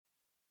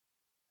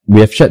we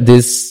have shared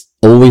this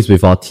always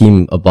with our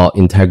team about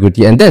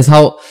integrity. And that's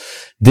how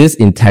this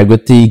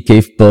integrity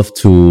gave birth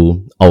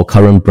to our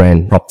current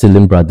brand, Property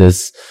Lim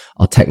Brothers.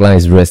 Our tagline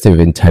is Real Estate with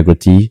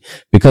Integrity,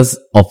 because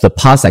of the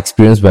past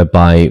experience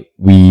whereby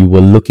we were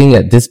looking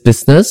at this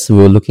business, we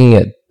were looking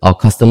at our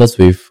customers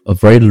with a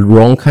very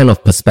wrong kind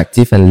of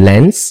perspective and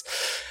lens.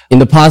 In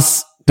the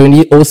past,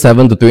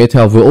 2007 to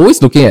 2012, we're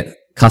always looking at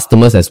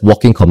customers as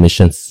walking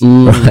commissions,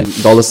 right?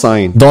 Dollar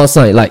sign.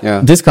 Like,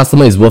 this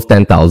customer is worth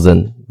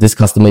 10,000. This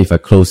customer, if I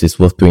close, is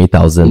worth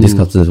 20,000. This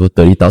customer is worth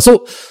 30,000.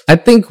 So I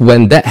think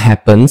when that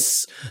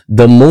happens,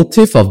 the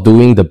motive of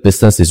doing the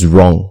business is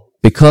wrong,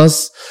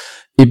 because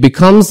it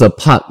becomes a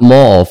part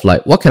more of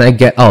like, what can I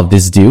get out of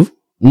this deal?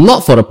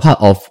 Not for the part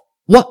of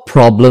what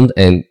problem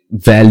and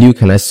value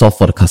can I solve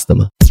for the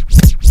customer?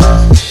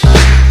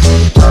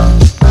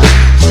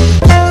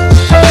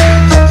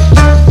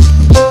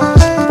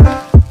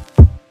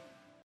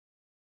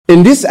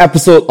 In this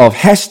episode of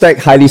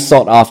 #Highly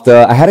Sought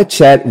After, I had a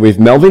chat with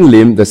Melvin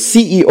Lim, the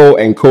CEO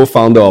and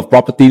co-founder of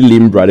Property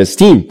Lim Brothers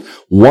team,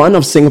 one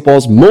of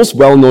Singapore's most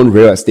well-known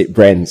real estate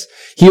brands.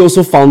 He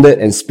also founded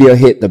and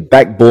spearheaded the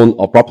backbone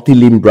of Property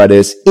Lim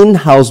Brothers'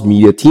 in-house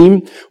media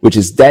team, which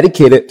is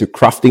dedicated to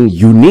crafting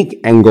unique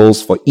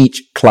angles for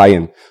each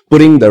client,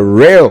 putting the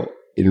real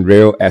in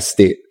real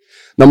estate.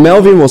 Now,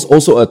 Melvin was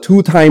also a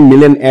 2-time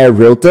millionaire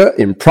realtor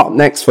in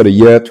PropNext for the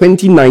year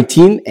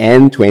 2019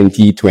 and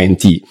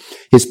 2020.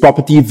 His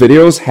property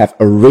videos have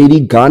already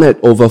garnered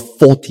over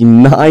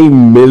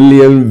 49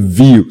 million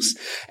views,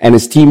 and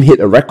his team hit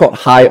a record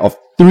high of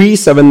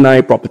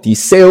 379 property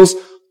sales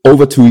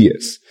over 2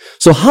 years.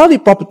 So how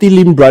did Property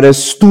Lim Brothers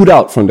stood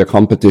out from the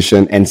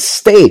competition and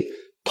stay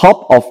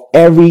top of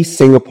every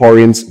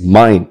Singaporean's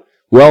mind?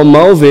 Well,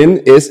 Melvin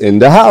is in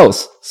the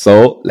house,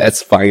 so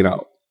let's find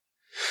out.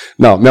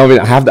 Now, Melvin,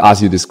 I have to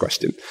ask you this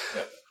question.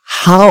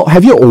 How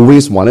have you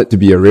always wanted to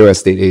be a real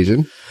estate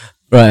agent?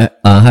 Right.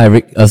 Hi,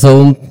 Rick. I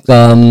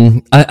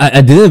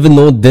didn't even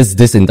know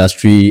this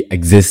industry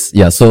exists.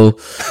 Yeah. So,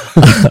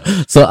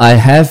 so I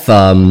have,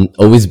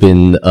 always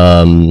been,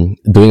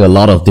 doing a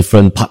lot of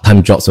different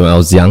part-time jobs when I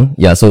was young.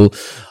 Yeah. So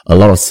a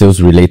lot of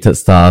sales related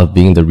stuff,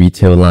 being the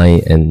retail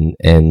line, and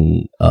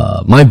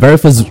my very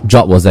first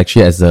job was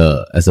actually as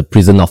a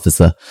prison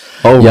officer.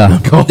 Oh, yeah. My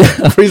God.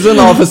 Prison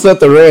officer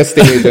to real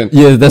estate agent.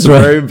 Yeah, that's right.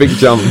 A very big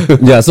jump.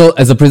 Yeah. So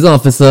as a prison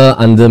officer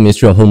under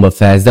Ministry of Home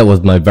Affairs, that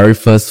was my very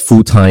first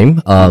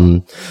full-time.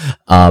 In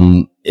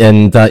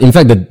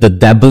fact, the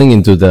dabbling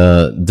into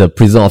the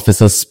prison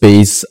officer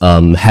space,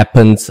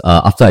 happened,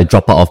 after I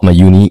dropped out of my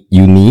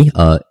uni,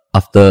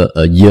 after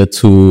a year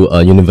 2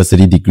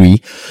 university degree.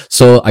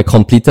 So I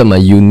completed my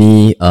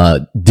uni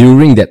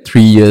during that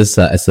 3 years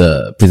as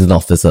a prison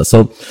officer.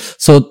 So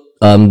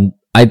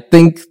I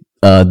think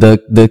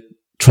the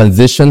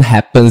transition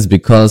happens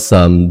because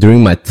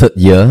during my 3rd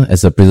year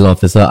as a prison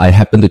officer, I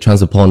happened to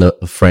chance upon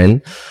a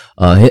friend,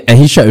 and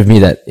he shared with me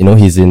that, you know,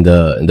 he's in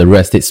the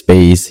real estate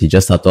space. He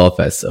just started off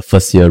as a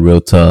first-year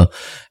realtor,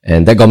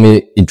 and that got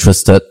me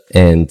interested.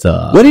 And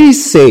what did he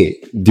say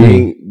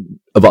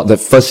about the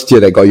first year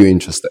that got you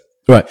interested?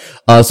 Right.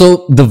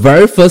 So the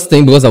very first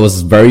thing, because I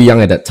was very young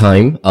at that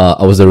time,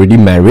 I was already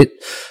married.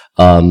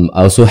 I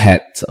also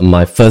had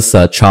my first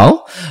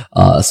child.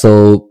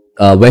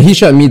 When he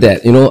showed me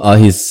that, you know,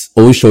 he's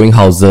always showing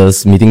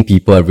houses, meeting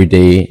people every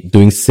day,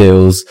 doing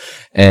sales.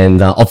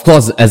 And, of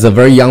course, as a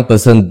very young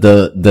person,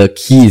 the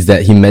key is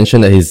that he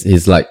mentioned that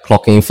he's like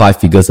clocking 5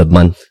 figures a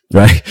month,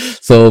 right?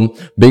 So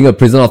being a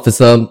prison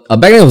officer,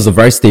 back then it was a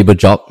very stable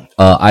job.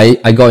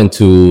 I got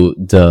into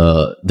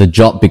the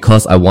job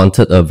because I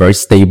wanted a very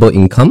stable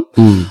income.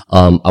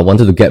 I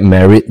wanted to get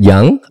married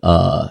young.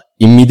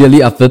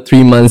 Immediately after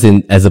 3 months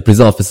as a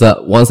prison officer,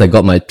 once I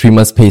got my 3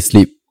 months pay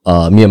slip,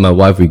 me and my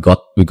wife, we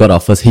got our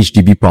first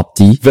HDB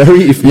property.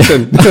 Very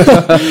efficient.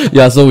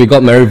 Yeah, so we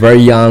got married very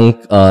young,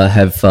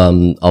 have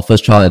our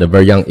first child at a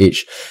very young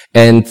age.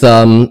 And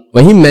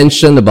when he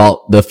mentioned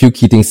about the few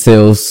key things,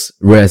 sales,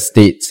 real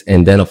estate,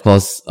 and then of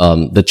course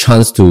the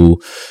chance to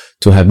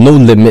have no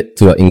limit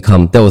to your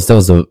income, that was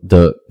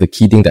the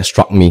key thing that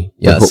struck me.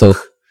 Yeah, so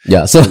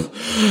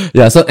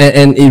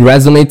and it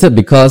resonated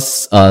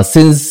because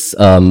since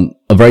a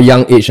very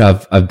young age,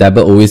 I've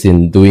dabbled always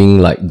in doing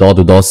like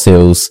door-to-door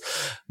sales,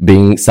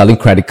 selling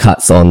credit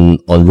cards on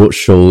road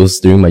shows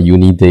during my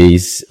uni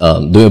days,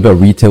 doing a bit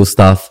of retail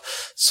stuff.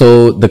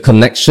 So the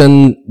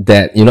connection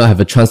that, you know, I have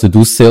a chance to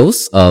do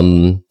sales,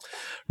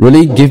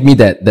 really gave me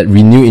that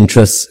renewed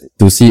interest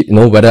to see, you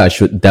know, whether I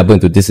should dabble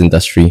into this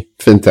industry.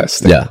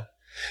 Fantastic. Yeah.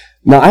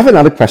 Now, I have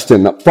another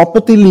question. Now,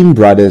 Property Lim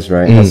Brothers,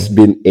 right, has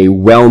been a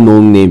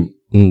well-known name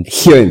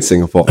here in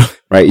Singapore,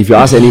 right? If you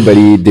ask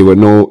anybody, they will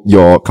know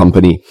your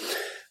company.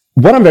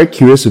 What I'm very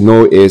curious to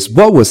know is,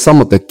 what were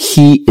some of the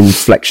key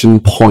inflection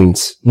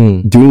points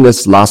during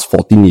this last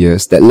 14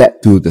 years that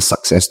led to the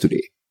success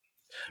today?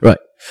 Right.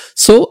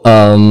 So,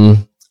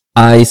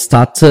 I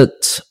started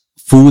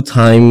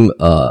full-time,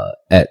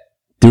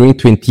 during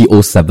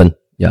 2007.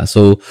 Yeah.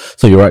 So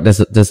you're right.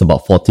 That's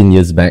about 14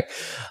 years back.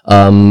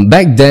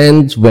 Back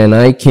then, when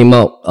I came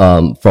out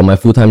from my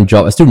full-time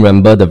job, I still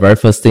remember the very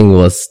first thing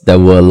was there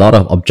were a lot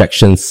of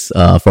objections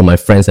from my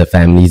friends and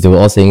families. They were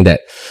all saying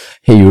that,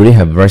 hey, you really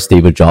have a very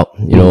stable job.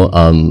 You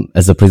know,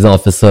 as a prison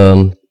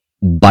officer,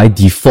 by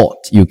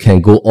default, you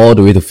can go all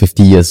the way to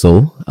 50 years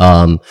old.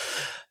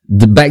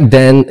 Back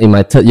then, in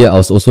my third year, I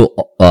was also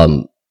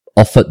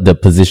offered the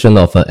position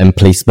of an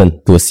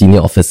emplacement to a senior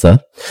officer.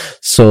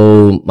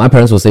 So my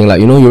parents were saying like,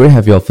 you know, you already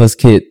have your first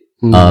kid.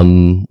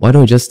 Why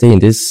don't you just stay in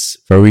this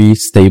very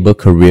stable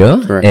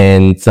career? Correct.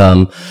 And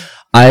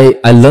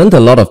I learned a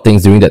lot of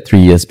things during that 3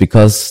 years,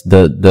 because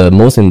the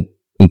most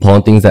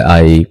important things that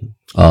I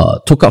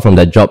took out from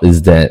that job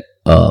is that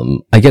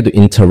I get to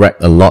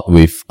interact a lot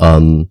with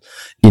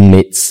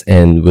inmates,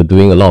 and we're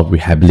doing a lot of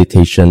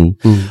rehabilitation,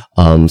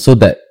 so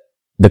that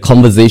the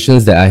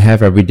conversations that I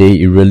have every day,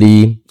 it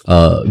really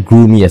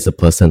grew me as a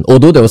person.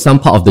 Although there was some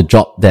part of the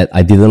job that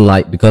I didn't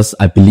like, because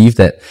I believe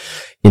that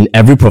in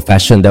every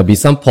profession, there'll be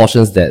some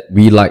portions that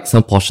we like,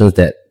 some portions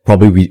that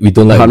probably we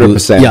don't like.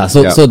 100%. Yeah.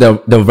 So there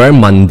were very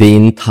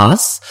mundane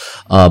tasks,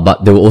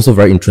 but there were also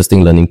very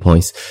interesting learning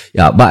points.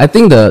 Yeah. But I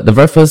think the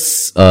very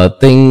first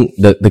thing,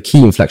 the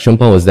key inflection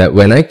point was that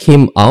when I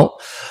came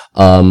out,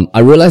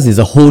 I realized it's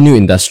a whole new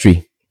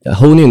industry. A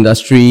whole new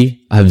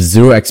industry. I have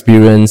zero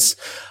experience.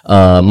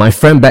 My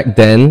friend back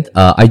then,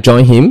 I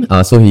joined him.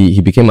 So he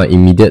became my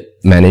immediate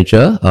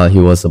manager. He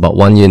was about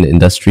 1 year in the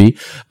industry,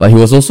 but he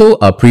was also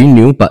pretty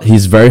new, but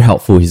he's very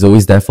helpful. He's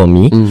always there for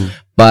me.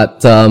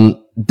 But,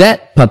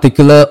 that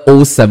particular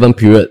 07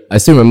 period, I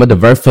still remember the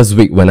very first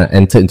week when I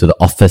entered into the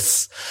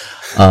office.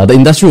 The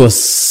industry was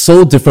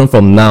so different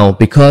from now,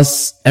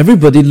 because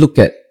everybody looked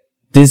at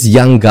this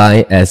young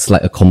guy as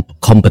like a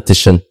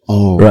competition.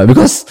 Oh. Right.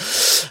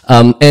 Because,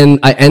 and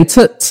I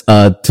entered,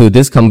 to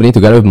this company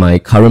together with my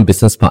current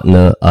business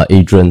partner,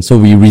 Adrian. So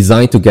we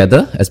resigned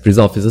together as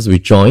prison officers. We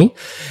joined.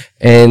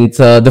 And,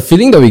 the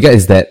feeling that we get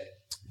is that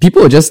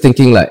people are just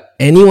thinking like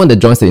anyone that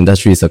joins the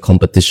industry is a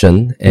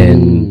competition,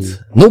 and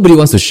nobody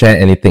wants to share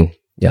anything.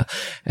 Yeah.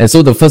 And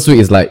so the first week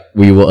is like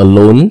we were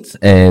alone,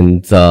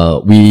 and,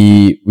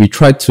 we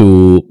tried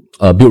to,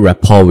 build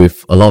rapport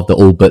with a lot of the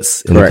old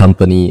birds in the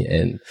company.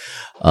 And,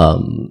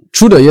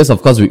 through the years,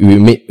 of course, we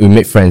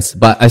made friends,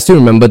 but I still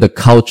remember the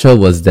culture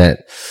was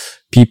that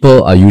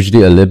people are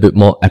usually a little bit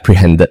more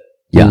apprehended.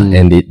 Yeah.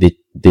 And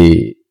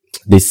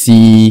they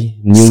see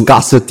new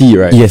scarcity,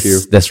 right?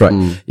 Yes, that's right.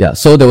 Yeah.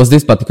 So there was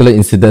this particular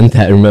incident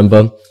that I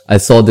remember. I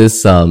saw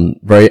this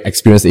very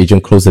experienced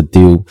agent close a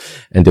deal,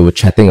 and they were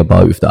chatting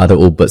about it with the other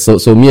old birds.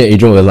 So me and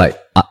Adrian were like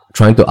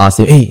trying to ask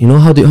him, hey, you know,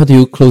 how do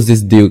you close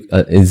this deal?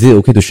 Is it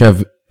okay to share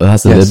with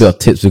us a little bit of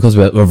tips, because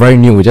we're very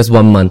new, we're just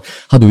 1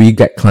 month. How do we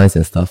get clients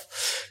and stuff?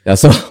 Yeah.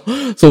 So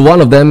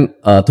one of them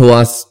told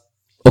us,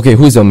 okay,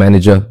 who's your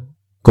manager?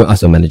 Go and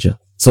ask your manager.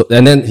 So,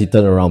 and then he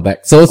turned around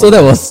back. So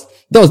that was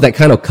that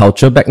kind of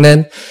culture back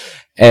then.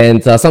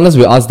 And sometimes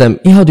we ask them,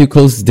 hey, how do you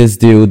close this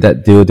deal,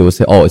 that deal? They will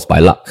say, oh, it's by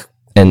luck.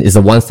 And it's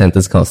a one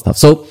sentence kind of stuff.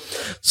 So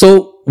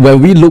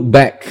when we look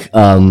back,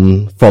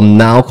 from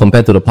now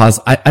compared to the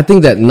past, I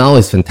think that now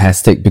is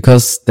fantastic,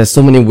 because there's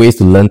so many ways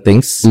to learn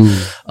things.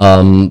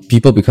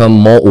 People become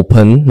more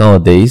open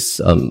nowadays.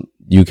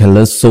 You can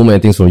learn so many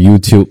things from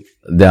YouTube.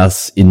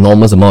 There's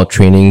enormous amount of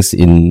trainings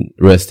in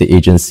real estate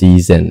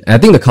agencies, and I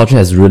think the culture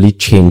has really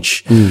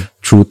changed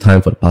through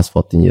time for the past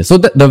 14 years. So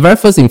the very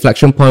first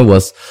inflection point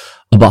was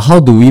about how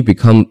do we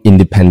become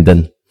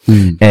independent,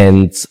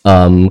 and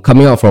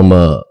coming out from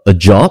a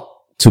job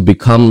to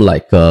become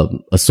like a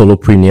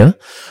solopreneur.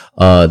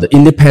 The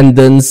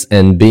independence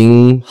and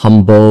being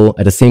humble,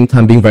 at the same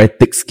time being very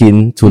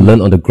thick-skinned to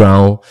learn on the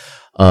ground,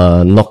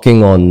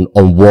 knocking on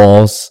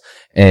walls,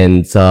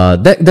 and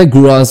that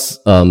grew us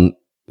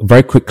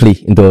very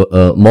quickly into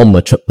a more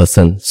mature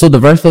person. So the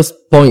very first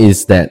point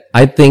is that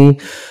I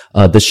think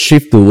the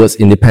shift towards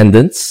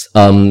independence.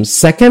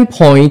 Second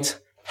point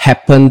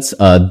happened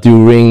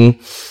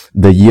during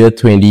the year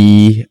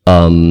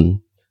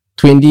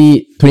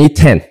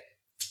 2010.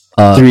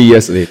 3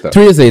 years later.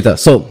 3 years later.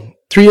 So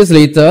 3 years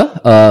later,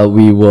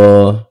 we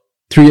were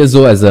 3 years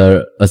old as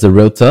a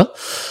realtor.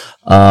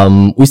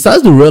 We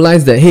started to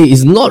realize that, hey,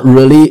 it's not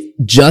really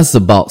just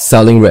about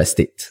selling real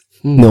estate.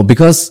 No,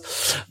 because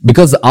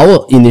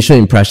our initial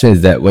impression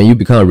is that when you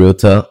become a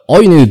realtor,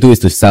 all you need to do is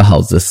to sell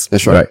houses.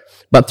 That's right.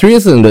 But 3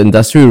 years in the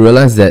industry, we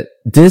realized that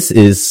this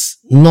is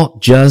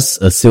not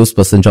just a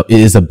salesperson job.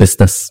 It is a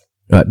business,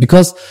 right?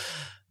 Because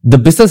the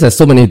business has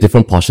so many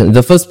different portions. In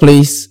the first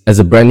place, as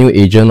a brand new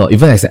agent or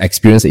even as an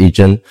experienced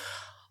agent,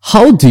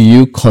 how do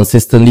you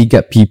consistently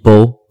get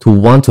people to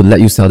want to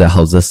let you sell their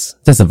houses?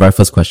 That's the very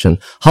first question.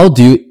 How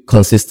do you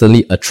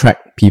consistently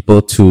attract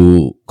people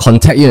to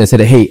contact you and say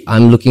that, hey,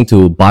 I'm looking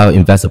to buy or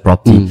invest a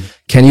property.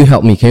 Can you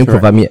help me? Can you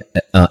provide me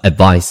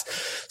advice?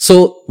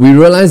 So we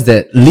realized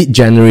that lead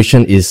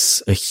generation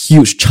is a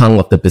huge chunk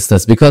of the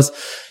business, because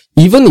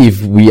even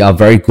if we are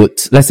very good,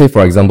 let's say,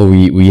 for example,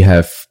 we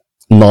have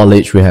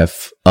knowledge, we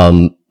have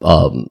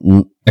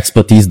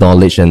expertise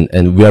knowledge,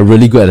 and we are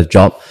really good at a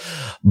job.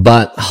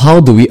 but how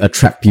do we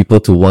attract people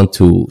to want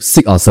to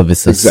seek our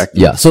services?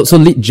 Exactly. Yeah. So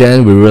lead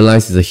gen, we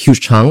realize, is a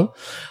huge chunk.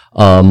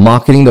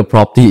 Marketing the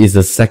property is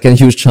the second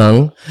huge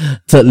chunk.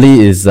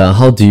 Thirdly is,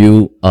 how do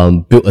you,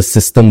 build a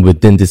system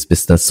within this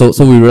business? So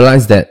we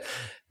realize that,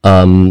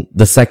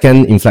 the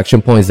second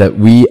inflection point is that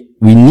we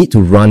need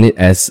to run it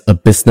as a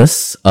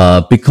business,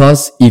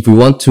 because if we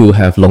want to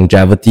have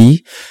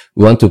longevity,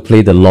 we want to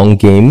play the long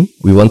game,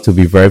 we want to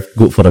be very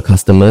good for the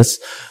customers,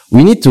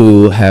 we need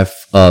to have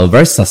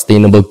very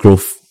sustainable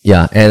growth.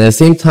 Yeah. And at the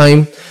same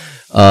time,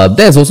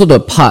 there's also the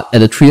part at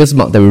the 3 years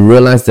mark that we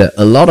realize that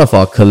a lot of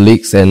our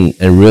colleagues and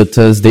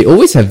realtors, they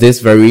always have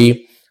this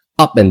very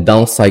up and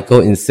down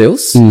cycle in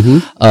sales.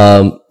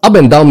 Up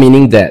and down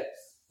meaning that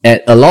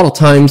at a lot of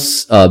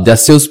times, their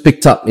sales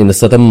picked up in a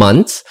certain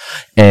month,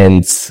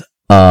 and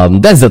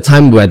that's the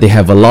time where they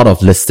have a lot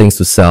of listings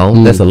to sell.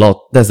 That's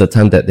the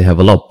time that they have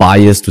a lot of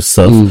buyers to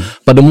serve.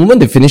 But the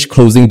moment they finish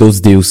closing those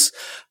deals,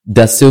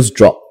 their sales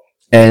drop.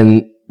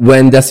 And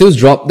when their sales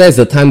drop, that's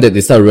the time that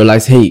they start to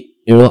realize, hey,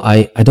 you know,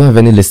 I don't have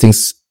any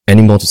listings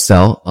anymore to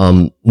sell.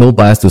 No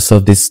buyers to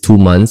serve these 2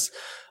 months.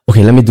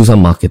 Okay, let me do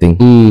some marketing.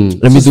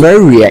 It's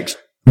very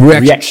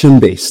reaction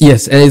based.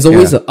 Yes, and it's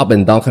always an up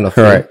and down kind of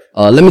thing.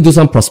 Let me do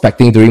some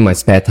prospecting during my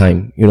spare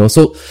time, you know.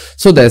 So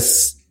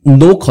there's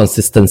no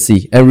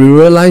consistency, and we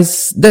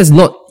realize that's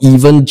not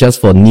even just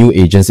for new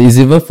agents. It's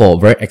even for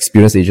very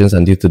experienced agents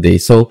until today.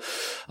 So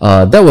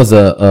that was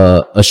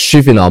a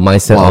shift in our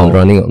mindset on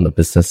running on the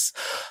business.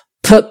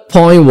 Third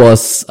point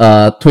was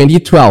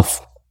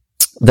 2012.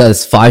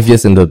 That's 5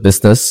 years in the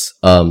business.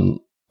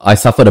 I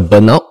suffered a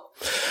burnout.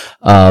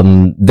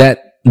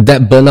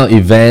 That burnout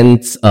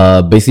event,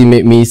 basically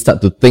made me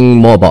start to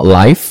think more about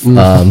life.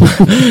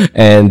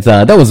 And,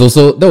 that was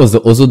also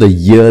the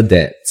year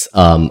that,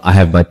 I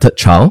have my third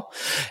child,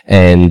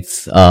 and,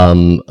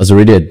 I was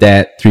already a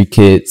dad, 3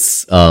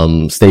 kids,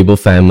 stable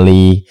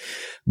family.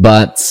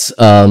 But,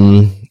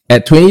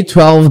 at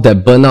 2012,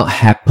 that burnout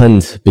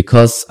happened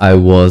because I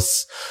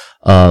was,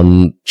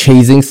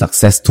 chasing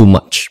success too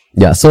much.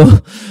 Yeah.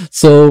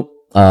 So,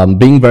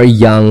 being very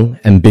young,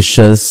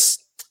 ambitious,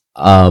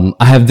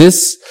 I have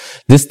this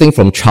thing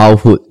from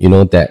childhood, you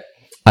know, that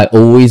I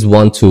always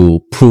want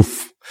to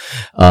prove,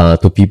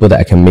 to people that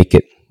I can make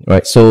it,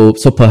 right? So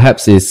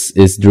perhaps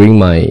it's during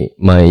my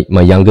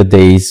younger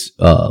days,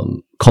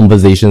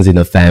 conversations in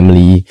the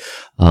family.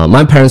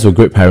 My parents were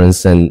great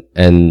parents,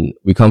 and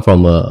we come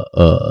from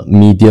a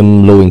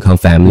medium low income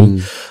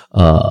family.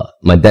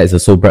 My dad is a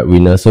sole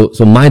breadwinner. So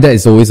my dad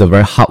is always a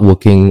very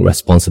hardworking,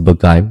 responsible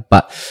guy,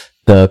 but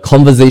the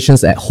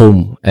conversations at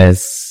home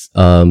as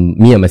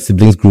me and my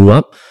siblings grew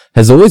up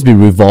has always been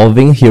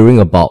revolving, hearing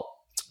about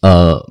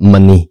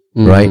money,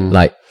 right?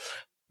 Like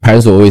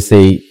parents will always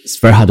say it's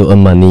very hard to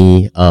earn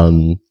money.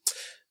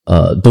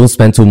 Don't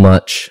spend too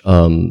much.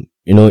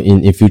 You know,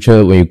 in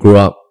future when you grow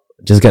up,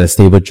 just get a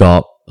stable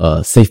job,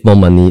 save more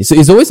money. So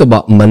it's always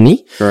about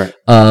money. Correct.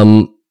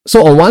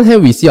 So on one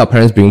hand, we see our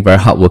parents being very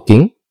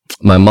hardworking.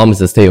 My mom is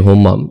a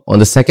stay-at-home mom. On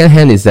the second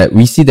hand is that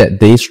we see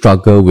that they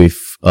struggle with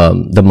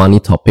the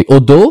money topic.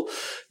 Although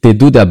they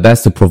do their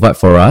best to provide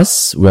for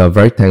us, we are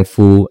very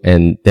thankful,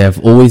 and they have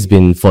always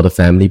been for the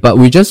family. But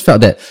we just felt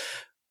that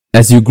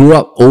as you grew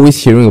up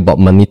always hearing about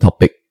money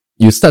topic,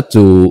 you start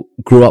to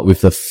grow up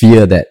with the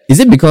fear that, is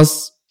it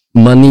because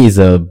money is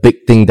a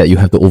big thing that you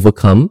have to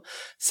overcome?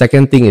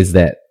 Second thing is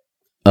that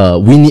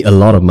we need a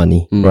lot of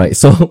money, right?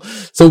 So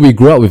we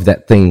grew up with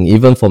that thing,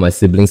 even for my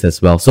siblings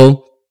as well.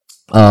 So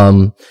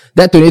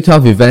that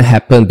 2012 event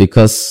happened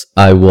because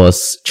I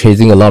was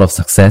chasing a lot of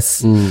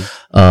success.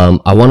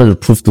 I wanted to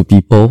prove to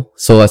people.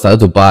 So I started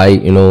to buy,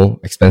 you know,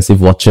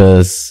 expensive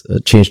watches,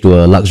 change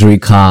to a luxury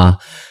car.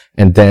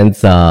 And then,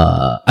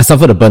 I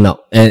suffered a burnout.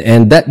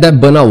 And that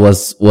burnout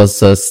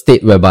was a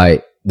state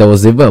whereby there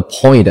was even a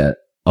point that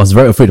I was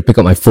very afraid to pick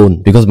up my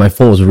phone because my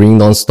phone was ringing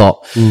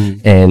non-stop.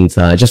 And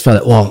I just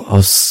felt like, wow, I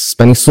was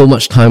spending so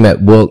much time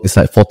at work. It's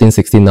like 14,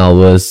 16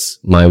 hours.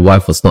 My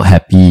wife was not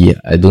happy.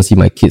 I don't see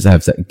my kids. I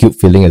have that guilt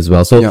feeling as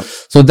well. So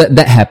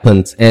that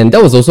happened. And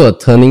that was also a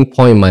turning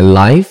point in my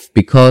life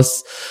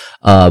because,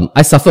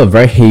 I suffered a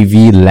very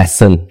heavy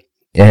lesson.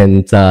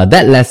 And,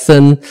 that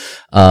lesson,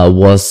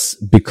 was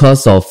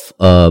because of,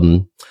 a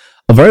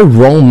very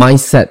wrong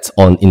mindset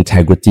on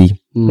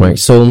integrity, right?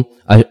 So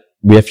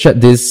we have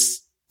shared this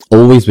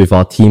always with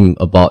our team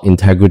about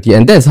integrity.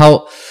 And that's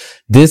how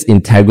this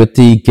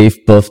integrity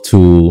gave birth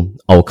to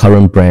our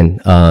current brand,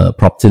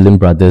 Property Lim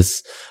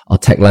Brothers. Our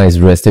tagline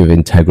is Real Estate with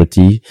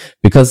Integrity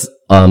because,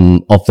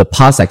 of the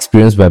past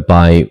experience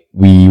whereby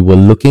we were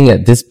looking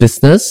at this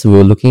business, we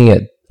were looking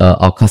at,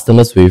 our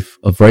customers with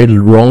a very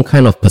wrong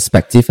kind of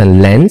perspective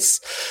and lens.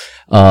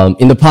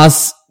 In the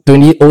past,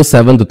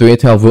 2007 to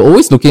 2012, we're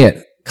always looking at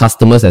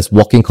customers as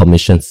walking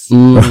commissions,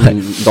 right?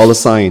 Dollar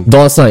sign.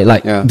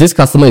 Like, this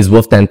customer is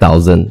worth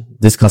 10,000.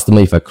 This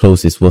customer, if I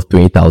close, is worth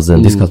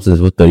 20,000. This customer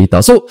is worth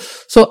 30,000.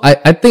 So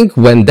I think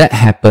when that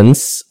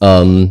happens,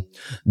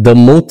 the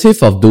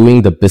motive of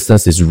doing the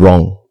business is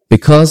wrong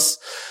because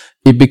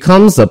it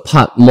becomes a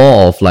part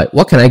more of like,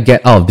 what can I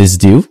get out of this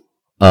deal?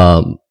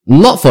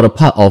 Not for the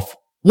part of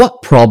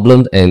what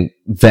problem and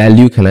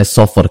value can I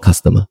solve for the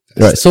customer?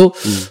 Right. So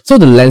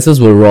the lenses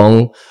were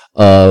wrong.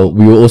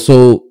 We were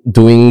also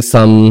doing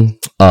some,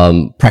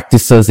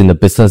 practices in the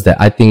business that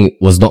I think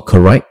was not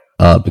correct.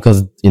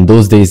 Because in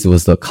those days, it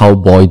was the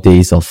cowboy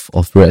days of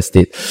real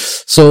estate.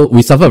 So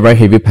we suffered a very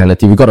heavy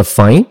penalty. We got a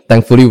fine.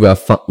 Thankfully, we're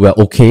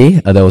okay.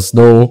 There was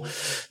no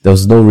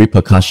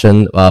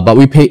repercussion. But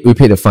we paid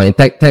the fine.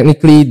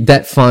 Technically,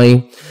 that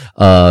fine,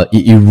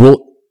 it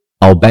eroded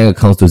our bank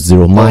accounts to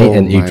zero. Mine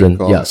and Adrian.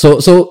 God. Yeah.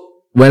 So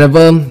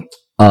whenever,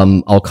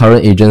 our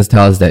current agents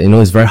tell us that,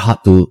 it's very hard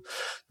to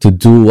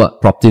do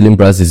what Property Lim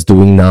Brothers is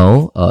doing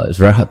now. It's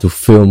very hard to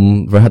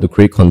film, very hard to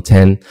create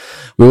content.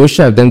 We always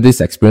share with them this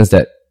experience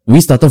that we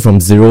started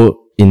from zero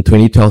in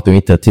 2012,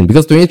 2013.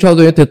 Because 2012,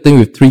 2013,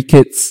 with 3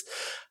 kids,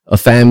 a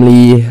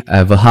family, I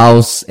have a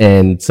house,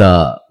 and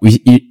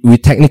we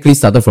technically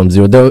started from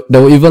zero. There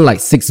were even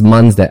like 6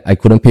 months that I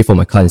couldn't pay for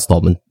my car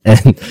installment,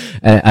 and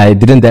I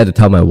didn't dare to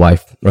tell my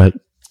wife, right?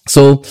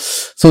 So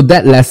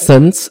that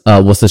lessons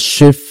was a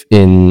shift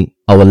in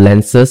our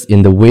lenses,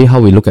 in the way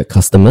how we look at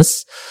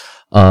customers.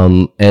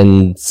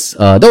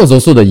 That was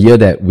also the year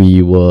that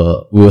we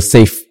were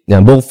safe. Yeah,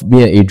 both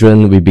me and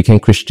Adrian, we became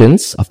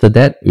Christians. After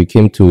that, we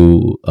came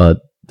to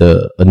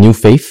a new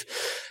faith.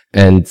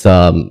 And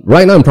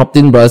right now in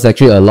Property Lim Brothers,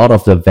 actually a lot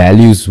of the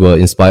values were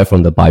inspired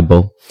from the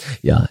Bible.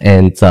 Yeah,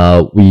 and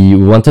we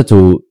wanted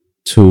to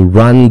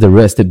run the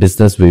real estate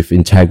business with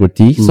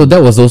integrity. So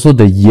that was also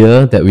the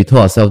year that we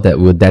told ourselves that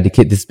we'll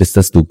dedicate this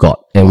business to God.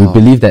 And we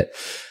believe that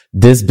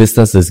this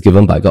business is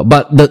given by God.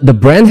 But the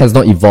brand has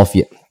not evolved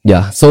yet.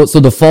 Yeah. So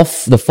the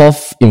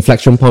fourth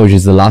inflection point, which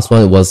is the last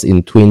one, was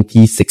in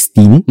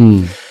 2016.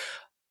 We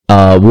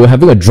were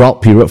having a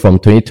drought period from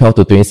 2012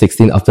 to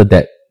 2016 after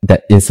that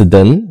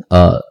incident.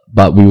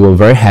 But we were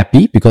very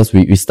happy because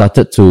we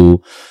started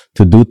to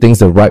do things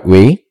the right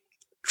way,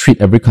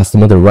 treat every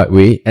customer the right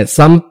way. At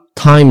some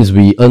times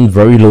we earned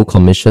very low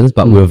commissions,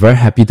 but we were very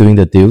happy doing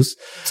the deals.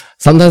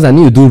 Sometimes I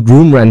need to do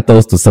room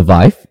rentals to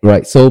survive,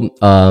 right? So,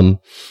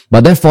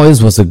 but that 4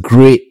 years was a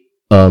great,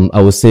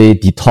 I would say,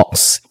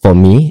 detox for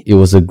me. It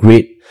was a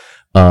great,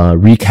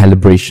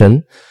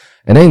 recalibration.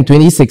 And then in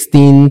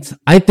 2016,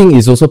 I think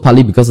it's also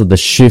partly because of the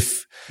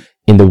shift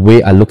in the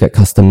way I look at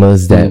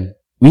customers that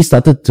we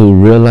started to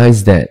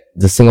realize that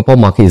the Singapore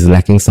market is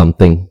lacking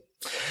something.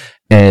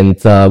 And,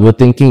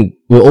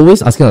 we're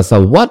always asking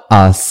ourselves, what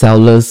are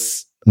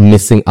sellers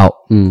missing out,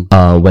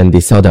 when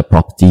they sell their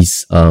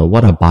properties?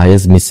 What are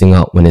buyers missing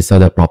out when they sell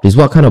their properties?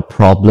 What kind of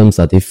problems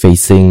are they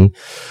facing?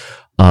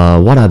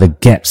 What are the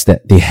gaps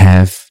that they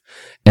have?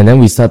 And then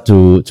we start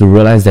to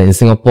realize that in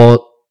Singapore,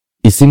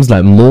 it seems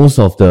like most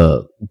of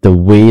the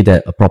way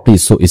that a property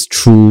is sold is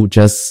through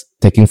just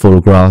taking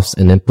photographs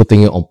and then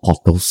putting it on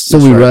portals. So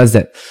we realize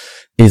that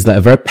it's like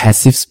a very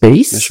passive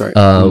space. That's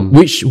right.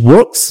 Which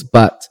works,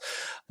 but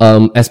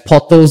as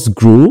portals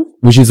grew,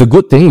 which is a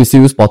good thing, we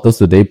still use portals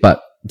today,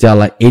 but there are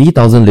like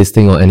 80,000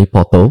 listings on any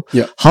portal.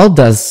 Yeah. How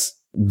does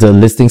the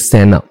listing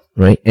stand up,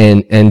 right?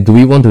 And do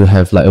we want to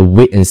have like a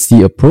wait and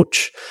see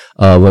approach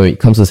when it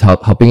comes to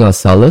helping our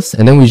sellers?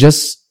 And then we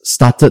just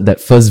started that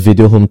first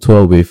video home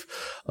tour with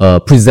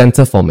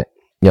presenter format.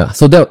 Yeah.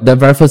 So that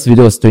very first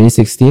video was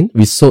 2016.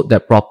 We sold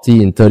that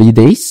property in 30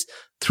 days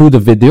through the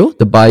video.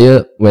 The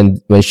buyer, when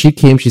she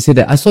came, she said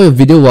that I saw your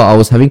video while I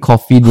was having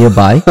coffee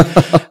nearby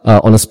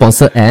on a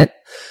sponsored ad.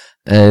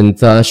 And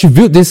she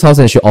viewed this house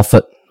and she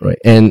offered, right?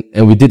 And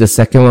we did a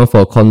second one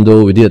for a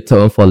condo. We did a third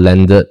one for a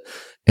landed.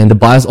 And the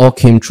buyers all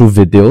came through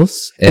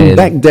videos. And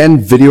back then,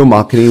 video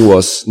marketing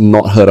was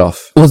not heard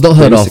of. It was not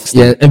heard of.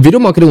 Yeah. And video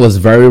marketing was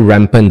very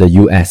rampant in the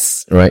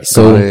US, right?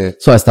 So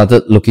I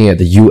started looking at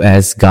the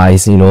US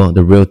guys, the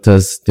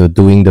realtors, they were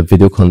doing the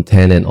video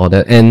content and all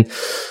that. And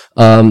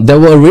there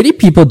were already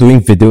people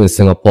doing video in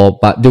Singapore,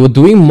 but they were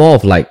doing more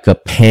of like a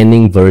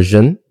panning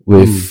version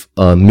with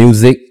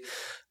music.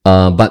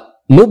 But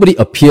nobody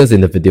appears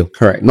in the video.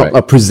 Correct. Not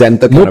a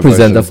presenter kind of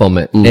presenter version.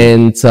 format.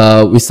 And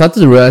we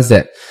started to realize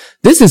that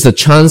this is a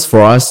chance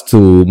for us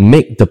to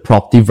make the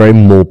property very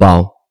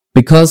mobile,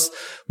 because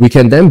we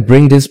can then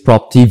bring this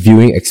property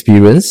viewing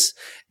experience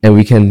and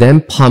we can then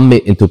pump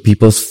it into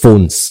people's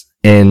phones.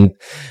 And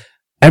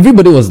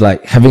everybody was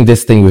like having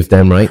this thing with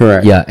them, right?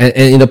 Correct. Yeah. And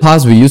in the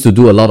past, we used to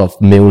do a lot of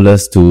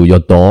mailers to your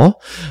door,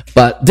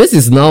 but this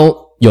is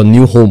now your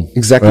new home.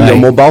 Exactly. Right? Your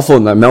mobile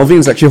phone. Like Melvin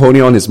is actually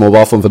holding on his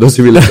mobile phone for those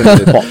who listen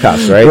to the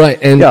podcast, right?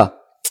 Right.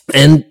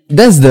 And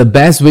that's the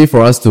best way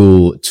for us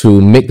to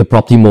make the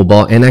property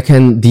mobile. And I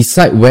can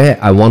decide where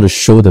I want to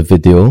show the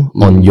video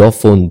on your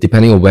phone,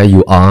 depending on where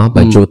you are,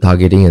 by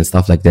geo-targeting and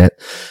stuff like that.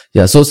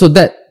 Yeah. So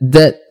that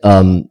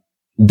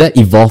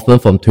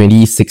evolvement from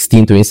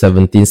 2016,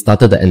 2017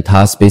 started the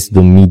entire space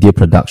to media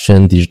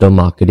production, digital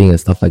marketing and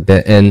stuff like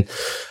that. And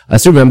I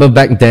still remember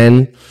back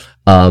then,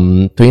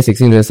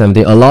 2016,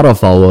 2017, a lot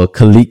of our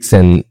colleagues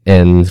and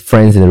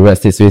friends in the real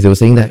estate space, they were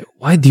saying that,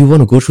 why do you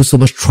want to go through so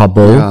much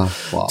trouble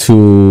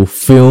to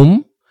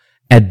film,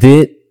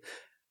 edit,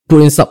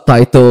 put in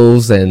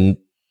subtitles and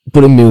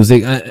put in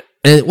music?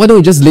 And why don't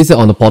we just list it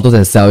on the portals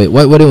and sell it?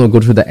 Why don't we go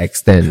through the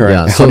extent? Correct.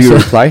 Yeah. How do you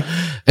reply?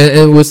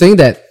 And we're saying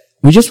that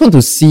we just want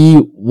to see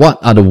what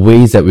are the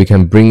ways that we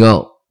can bring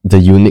out the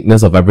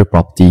uniqueness of every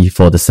property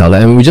for the seller.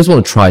 And we just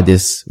want to try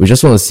this. We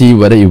just want to see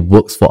whether it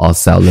works for our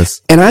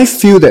sellers. And I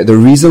feel that the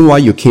reason why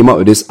you came up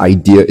with this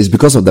idea is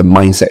because of the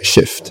mindset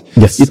shift.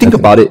 Yes. You think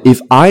about it, if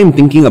I'm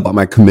thinking about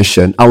my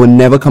commission, I will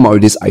never come up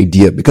with this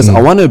idea because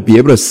I want to be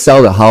able to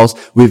sell the house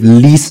with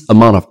least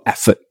amount of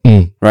effort.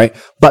 Right?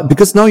 But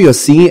because now you're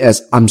seeing it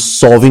as I'm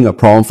solving a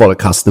problem for the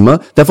customer,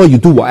 therefore you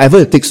do whatever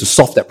it takes to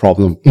solve that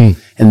problem.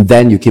 And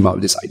then you came up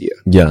with this idea.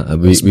 Yeah,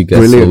 we guess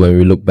brilliant. so when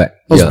we look back.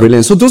 That was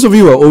brilliant. So those of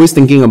you who are always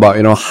thinking about,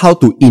 how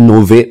to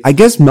innovate, I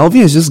guess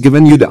Melvin has just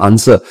given you the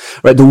answer,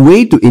 right? The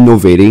way to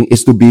innovating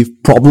is to be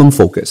problem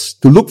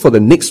focused, to look for the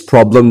next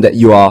problem that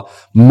you are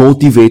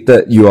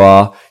motivated, you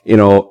are,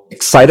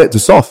 excited to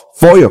solve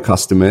for your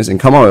customers and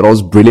come out with all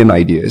those brilliant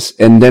ideas.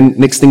 And then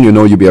next thing you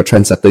know, you'll be a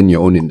trendsetter in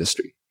your own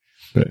industry.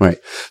 Right.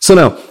 So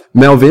now,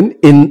 Melvin,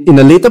 in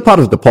the later part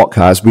of the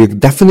podcast, we're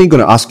definitely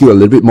going to ask you a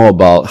little bit more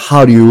about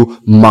how do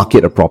you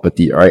market a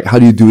property, right? How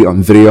do you do it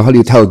on video? How do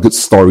you tell a good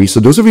story?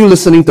 So those of you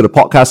listening to the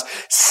podcast,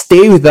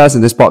 stay with us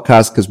in this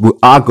podcast because we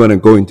are going to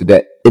go into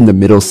that in the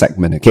middle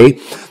segment, okay?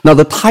 Now,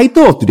 the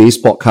title of today's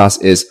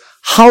podcast is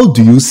how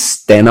do you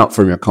stand out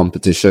from your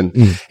competition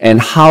and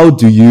how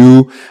do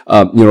you,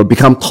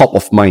 become top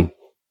of mind?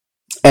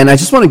 And I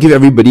just want to give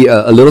everybody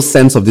a little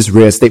sense of this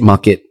real estate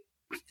market.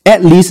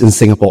 At least in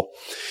Singapore.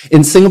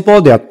 In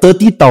Singapore, there are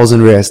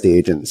 30,000 real estate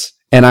agents.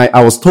 And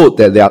I was told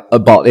that there are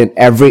about an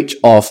average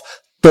of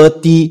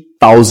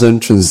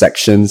 30,000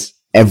 transactions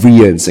every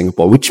year in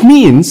Singapore, which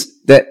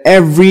means that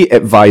every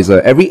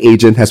advisor, every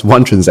agent has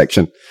one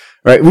transaction,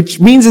 right? Which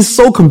means it's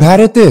so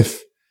competitive,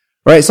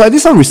 right? So I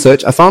did some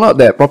research. I found out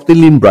that Property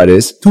Lim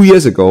Brothers, 2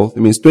 years ago,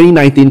 it means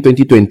 2019,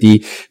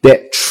 2020, they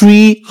had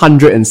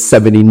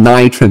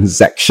 379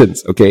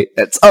 transactions, okay?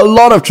 That's a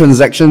lot of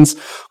transactions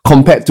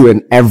compared to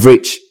an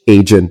average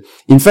agent.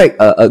 In fact,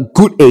 a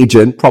good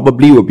agent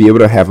probably will be able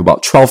to have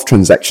about 12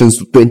 transactions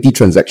to 20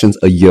 transactions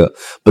a year,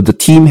 but the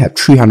team had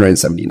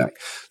 379.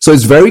 So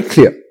it's very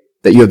clear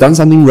that you have done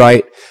something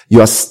right. You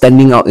are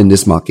standing out in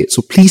this market.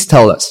 So please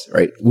tell us,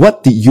 right?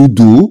 What did you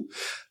do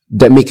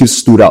that make you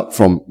stood out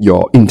from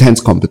your intense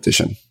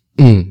competition?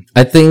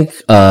 I think,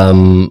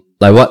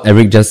 like what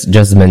Eric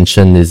just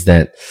mentioned is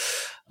that,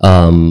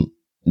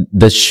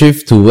 the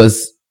shift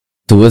towards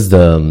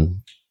the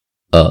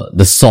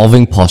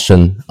solving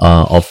portion,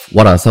 of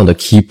what are some of the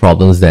key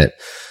problems that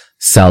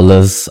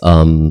sellers,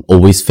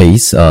 always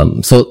face.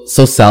 So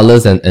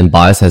sellers and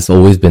buyers has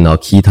always been our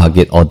key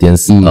target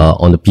audience,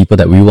 on the people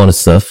that we want to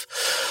serve.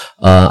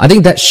 I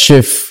think that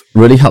shift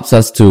really helps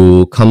us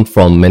to come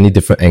from many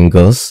different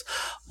angles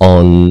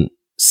on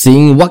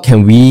seeing what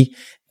can we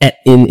add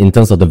in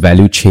terms of the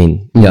value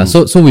chain. Yeah.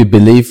 So we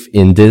believe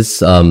in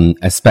this,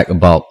 aspect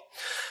about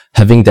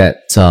having that,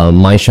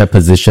 mindshare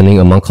positioning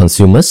among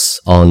consumers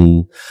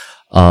on,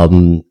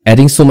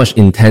 adding so much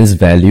intense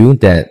value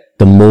that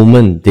the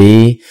moment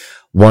they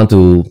want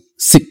to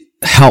seek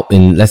help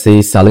in, let's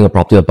say, selling a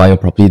property or buying a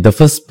property, the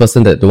first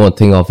person that they want to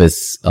think of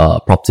is,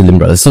 Property Lim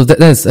Brothers. So that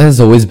has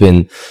always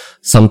been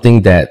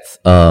something that,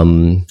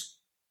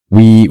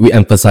 we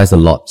emphasize a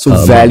lot. So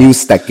value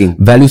stacking.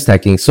 Value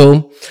stacking.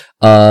 So,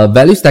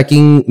 value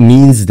stacking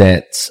means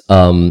that,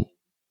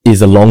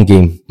 is a long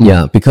game.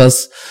 Yeah.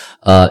 Because,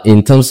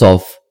 in terms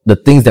of the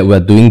things that we're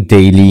doing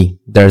daily,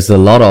 there's a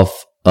lot of,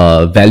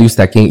 value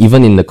stacking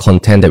even in the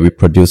content that we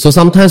produce. So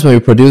sometimes when we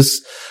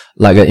produce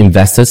like an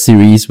investor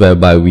series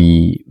whereby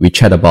we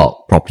chat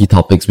about property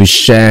topics, we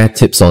share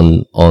tips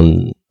on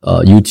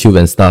YouTube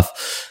and stuff.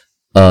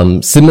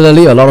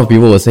 Similarly, a lot of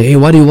people will say, hey,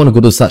 why do you want to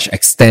go to such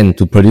extent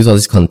to produce all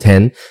this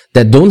content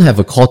that don't have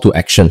a call to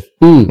action?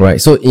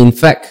 Right. So in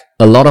fact,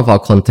 a lot of our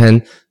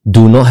content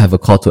do not have a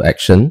call to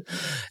action.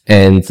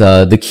 And,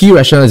 the key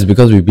rationale is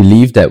because we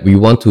believe that we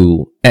want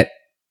to add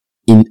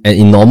in an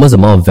enormous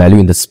amount of value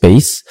in the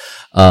space,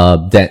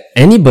 that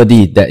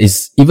anybody that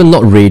is even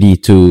not ready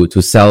to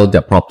sell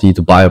their property,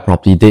 to buy a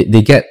property,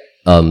 they get,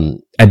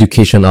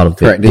 education out of it.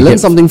 Correct. They learn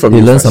something from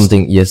you. They learn first.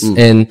 something. Yes.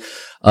 And,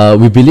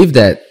 we believe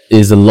that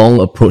is a long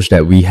approach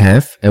that we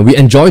have and we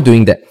enjoy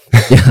doing that.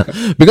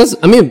 Yeah. Because,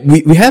 I mean,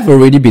 we have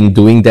already been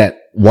doing that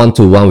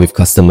one-to-one with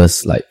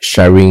customers, like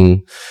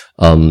sharing,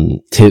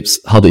 tips,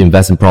 how to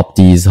invest in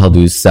properties, how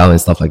to sell and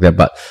stuff like that.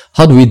 But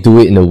how do we do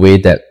it in a way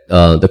that,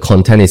 the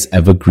content is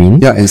evergreen?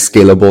 Yeah. And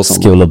scalable.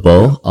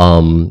 Scalable.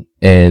 Yeah.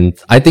 And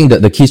I think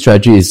that the key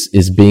strategy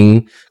is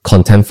being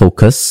content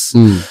focused.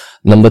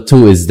 Number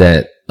two is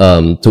that,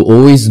 to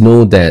always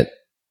know that,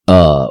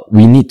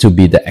 we need to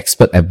be the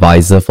expert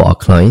advisor for our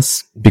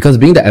clients, because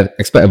being the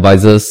expert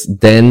advisors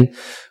then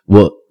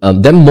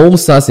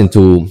molds us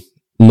into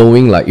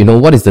knowing, like,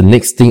 what is the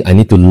next thing I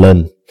need to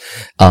learn,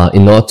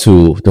 in order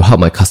to help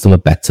my customer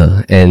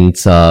better. And,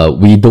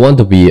 we don't want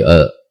to be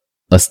a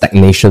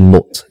stagnation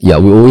mode. Yeah.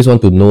 We always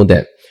want to know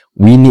that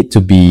we need to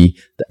be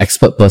the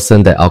expert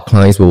person that our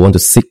clients will want to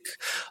seek.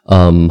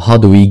 How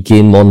do we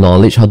gain more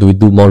knowledge? How do we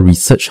do more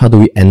research? How do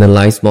we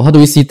analyze more? How do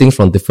we see things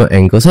from different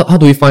angles? How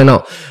do we find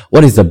out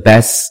what is the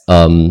best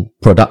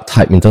product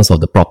type in terms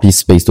of the property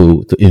space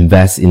to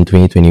invest in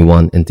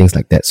 2021 and things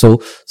like that? So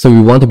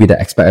we want to be the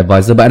expert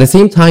advisor, but at the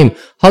same time,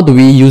 how do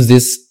we use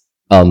this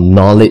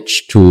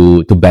knowledge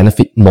to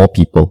benefit more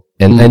people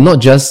and not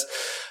just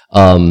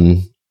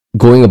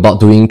going about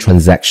doing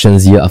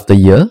transactions year after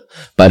year,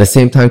 but at the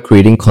same time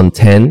creating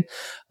content,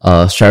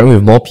 sharing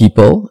with more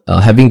people,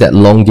 having that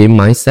long game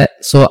mindset.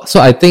 So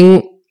I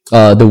think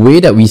the way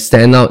that we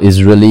stand out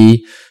is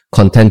really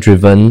content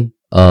driven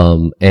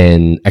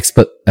and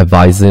expert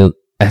advice.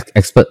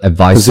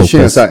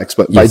 Position yourself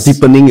expert by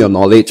deepening your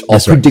knowledge or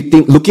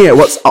predicting, looking at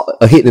what's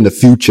ahead in the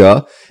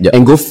future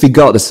and go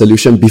figure out the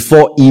solution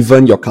before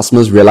even your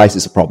customers realize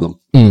it's a problem.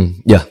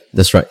 Yeah,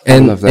 that's right.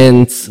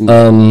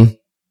 And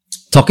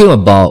talking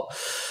about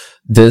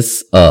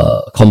this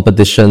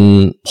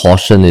competition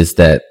portion is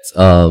that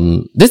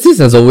this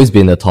has always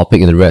been a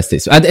topic in the real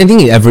estate. So I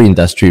think in every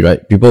industry, right?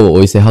 People will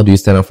always say, how do you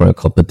stand out from a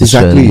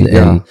competition?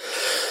 Exactly.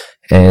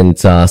 And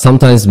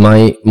sometimes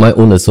my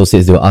own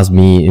associates, they'll ask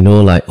me,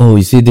 like, oh,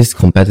 you see this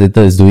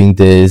competitor is doing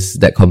this,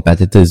 that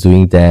competitor is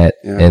doing that,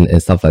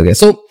 and stuff like that.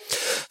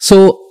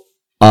 So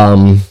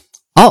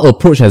our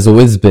approach has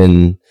always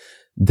been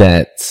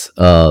that,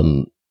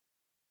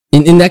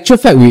 in actual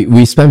fact,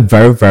 we spend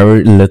very,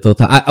 very little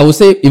time. I would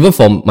say even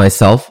for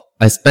myself,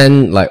 I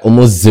spend like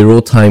almost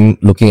zero time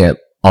looking at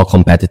our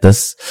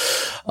competitors.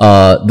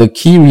 The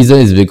key reason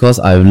is because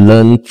I've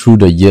learned through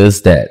the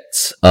years that,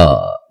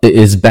 it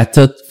is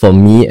better for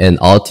me and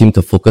our team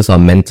to focus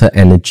on mental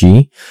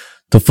energy,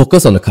 to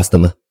focus on the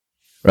customer,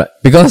 right?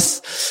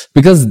 Because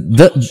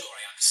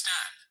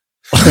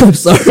I'm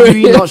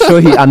sorry. Not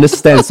sure he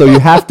understands, so you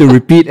have to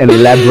repeat and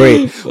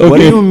elaborate. Okay. What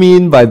do you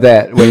mean by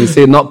that when you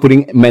say not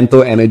putting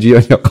mental energy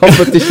on your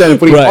competition and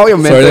putting all your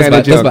mental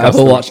energy on your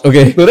Apple Watch.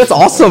 Okay. No, that's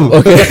awesome.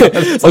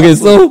 Okay. Okay,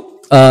 so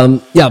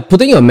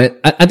putting your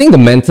I think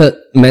the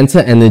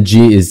mental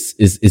energy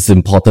is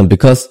important,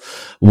 because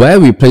where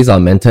we place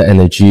our mental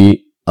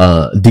energy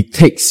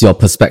dictates your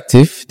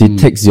perspective,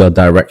 dictates your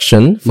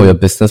direction for your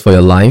business, for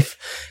your life.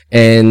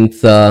 And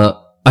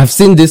I've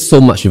seen this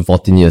so much in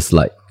 14 years.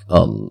 Like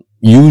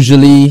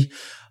usually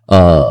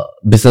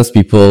business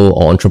people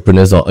or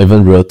entrepreneurs or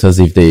even realtors,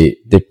 if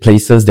they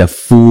places their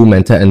full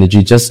mental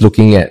energy just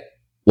looking at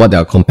what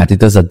their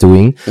competitors are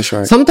doing, that's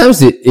right.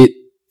 Sometimes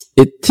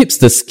it tips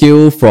the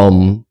scale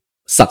from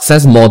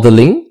success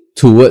modeling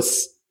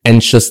towards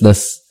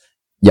anxiousness.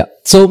 Yeah.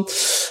 So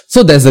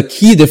there's a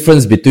key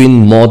difference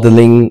between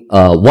modeling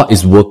what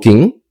is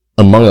working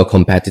among your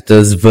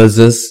competitors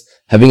versus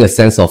having a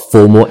sense of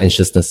FOMO,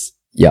 anxiousness.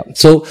 Yeah.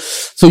 So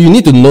you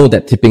need to know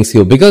that tipping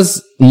scale,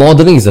 because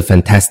modeling is a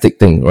fantastic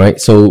thing, right?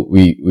 So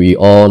we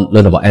all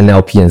learn about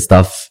NLP and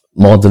stuff,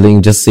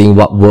 modeling, just seeing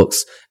what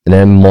works and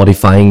then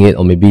modifying it,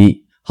 or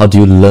maybe how do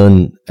you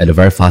learn at a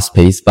very fast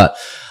pace. But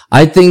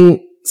I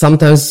think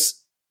sometimes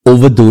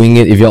overdoing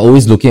it, if you're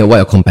always looking at what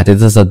your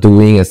competitors are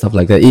doing and stuff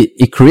like that,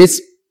 it creates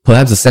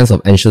perhaps a sense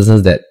of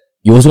anxiousness that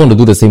you also want to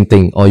do the same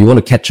thing, or you want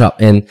to catch up,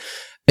 and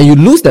you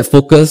lose that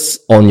focus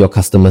on your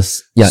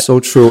customers. Yeah. So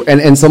true.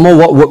 And some more,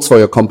 what works for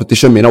your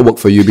competition may not work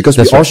for you, because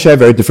we all share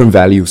very different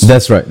values.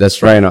 That's right.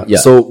 Right. Yeah.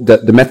 So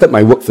the method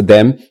might work for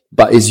them,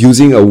 but it's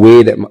using a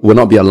way that will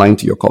not be aligned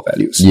to your core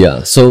values.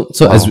 Yeah. So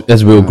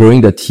as we were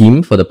growing the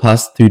team for the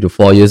past 3 to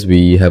 4 years,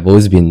 we have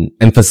always been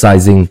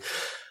emphasizing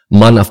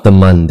month after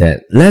month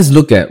that let's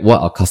look at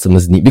what our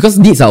customers need, because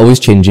needs are always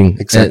changing.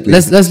 Exactly.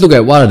 Let's look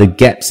at what are the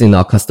gaps in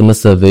our customer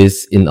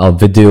service, in our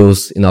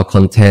videos, in our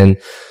content,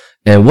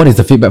 and what is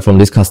the feedback from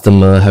this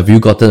customer? Have you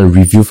gotten a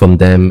review from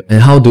them?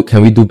 And how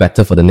can we do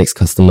better for the next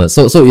customer?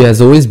 So it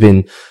has always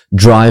been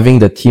driving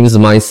the team's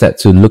mindset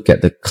to look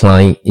at the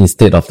client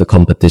instead of the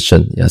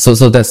competition. Yeah. So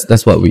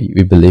that's what we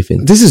believe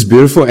in. This is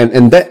beautiful.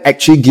 And that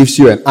actually gives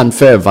you an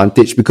unfair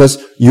advantage,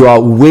 because you are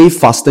way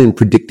faster in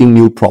predicting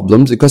new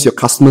problems, because your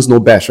customers know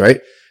best, right?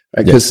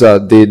 Because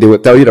they will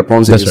tell you the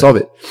problems and you solve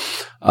it.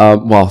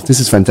 Wow, this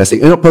is fantastic.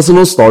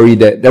 Personal story,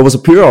 that there was a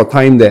period of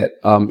time that,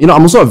 I'm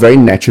also a very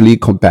naturally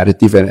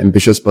competitive and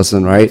ambitious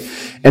person, right?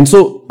 And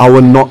so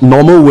our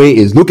normal way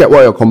is look at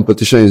what your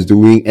competition is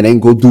doing and then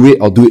go do it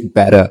or do it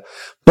better.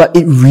 But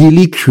it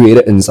really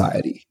created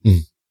anxiety.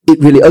 It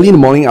really, early in the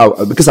morning,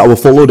 because I will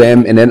follow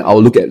them and then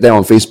I'll look at them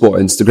on Facebook or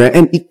Instagram,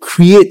 and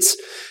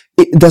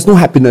there's no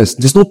happiness,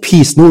 there's no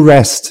peace, no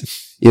rest.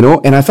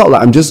 And I felt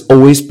like I'm just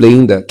always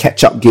playing the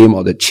catch-up game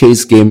or the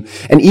chase game.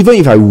 And even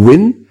if I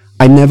win,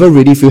 I never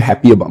really feel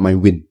happy about my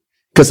win,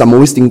 because I'm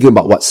always thinking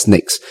about what's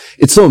next.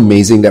 It's so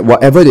amazing that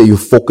whatever that you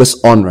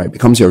focus on, right,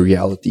 becomes your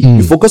reality.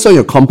 You focus on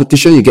your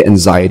competition, you get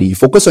anxiety. You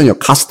focus on your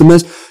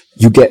customers,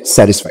 you get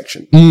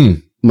satisfaction.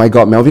 My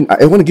God, Melvin,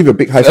 I want to give you a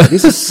big high five.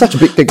 This is such a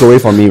big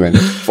takeaway for me, man.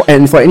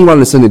 For anyone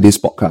listening to this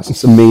podcast,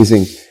 it's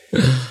amazing.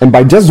 And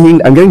by just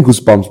doing, I'm getting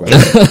goosebumps, by the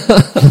way.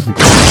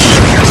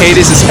 Hey,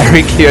 this is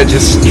Eric here,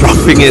 just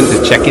dropping in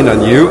to check in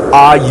on you.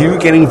 Are you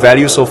getting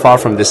value so far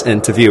from this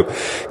interview?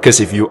 Because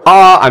if you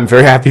are, I'm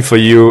very happy for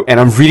you, and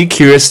I'm really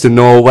curious to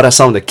know what are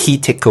some of the key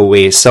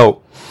takeaways.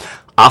 So,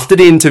 after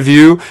the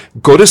interview,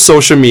 go to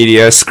social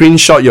media,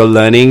 screenshot your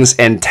learnings,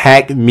 and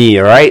tag me,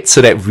 alright?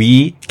 So that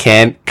we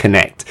can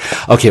connect.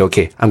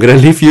 Okay. I'm gonna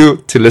leave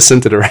you to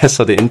listen to the rest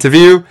of the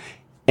interview.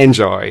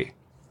 Enjoy.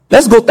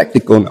 Let's go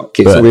tactical now.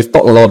 Okay, so we've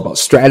talked a lot about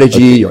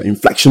strategy, your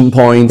inflection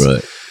points.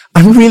 Right.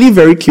 I'm really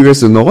very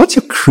curious to know, what's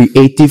your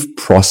creative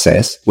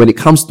process when it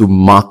comes to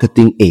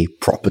marketing a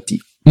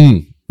property?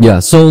 Yeah,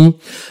 so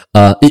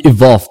it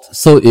evolved.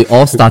 So it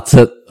all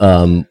started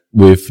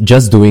with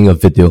just doing a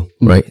video,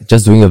 right?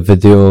 Just doing a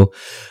video,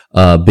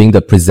 being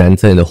the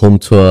presenter in the home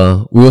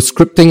tour. We were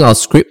scripting our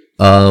script.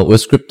 We're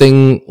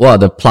scripting what are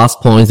the plus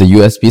points, the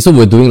USP. So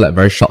we're doing like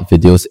very short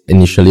videos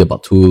initially,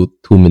 about 2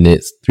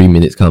 minutes, 3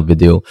 minutes kind of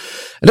video.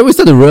 And then we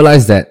started to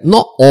realize that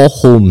not all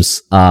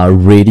homes are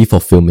ready for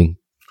filming.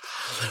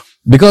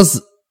 Because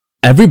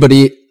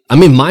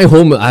my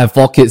home, I have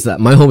 4 kids,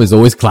 my home is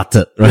always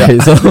cluttered, right?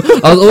 Yeah. So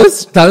I was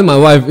always telling my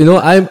wife,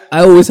 I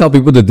always help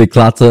people to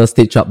declutter,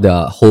 stage up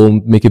their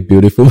home, make it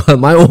beautiful. But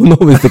my own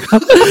home is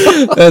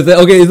decluttered. I said,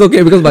 okay, it's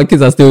okay because my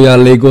kids are still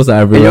young, Legos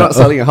are everywhere. And you're not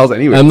selling a house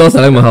anyway. I'm not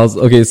selling my house.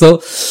 Okay,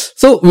 so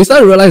we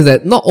started to realize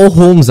that not all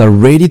homes are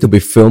ready to be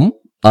filmed.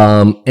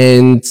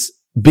 And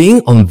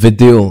being on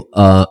video,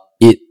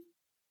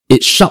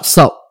 it shouts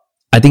out,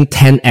 I think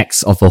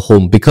 10x of a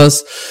home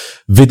because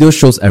video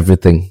shows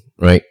everything.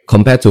 Right?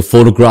 Compared to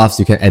photographs,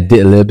 you can edit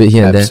a little bit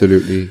here and there.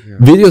 Absolutely. Yeah.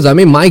 Videos,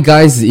 my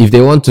guys, if they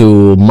want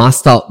to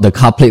mask out the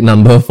car plate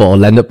number for a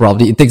landed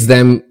property, it takes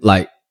them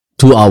like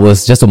 2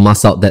 hours just to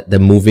mask out the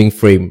moving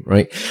frame,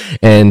 right?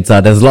 And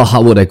there's a lot of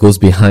hard work that goes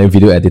behind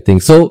video editing.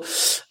 So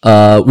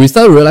we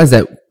started to realize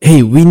that,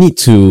 hey, we need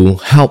to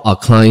help our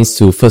clients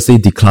to firstly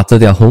declutter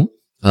their home.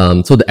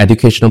 So the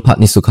educational part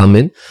needs to come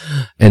in.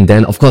 And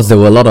then, of course, there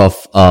were a lot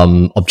of,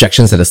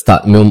 objections at the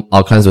start.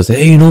 Our clients would say,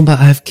 hey, but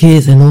I have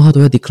kids, I know how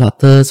to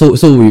declutter. So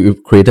we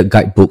created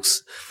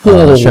guidebooks,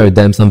 share with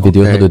them some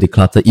videos how to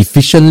declutter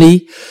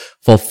efficiently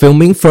for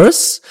filming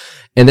first.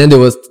 And then they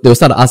will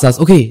start to ask us,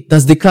 okay,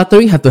 does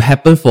decluttering have to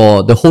happen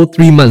for the whole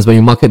 3 months when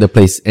you market the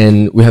place?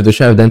 And we have to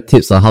share with them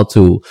tips on how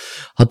to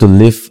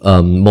live,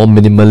 more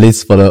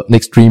minimalist for the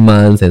next 3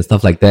 months and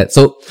stuff like that.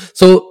 So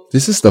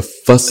this is the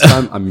first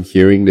time I'm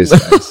hearing this,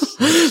 guys.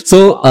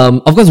 So,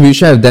 of course, we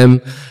share with them,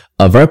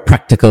 very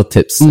practical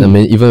tips.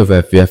 Even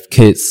if you have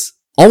kids,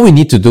 all we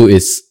need to do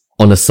is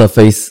on the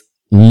surface,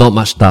 not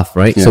much stuff,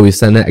 right? Yeah. So we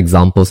send them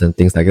examples and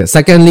things like that.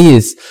 Secondly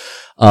is,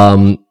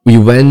 we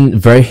went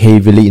very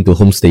heavily into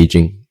home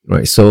staging,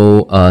 right?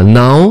 So,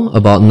 now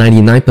about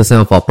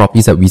 99% of our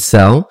properties that we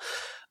sell,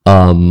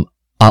 are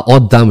all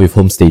done with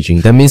home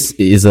staging. That means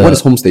what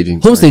is home staging?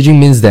 Home staging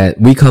means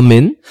that we come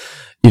in,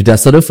 if there are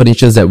certain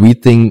furnitures that we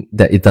think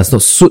that it does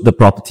not suit the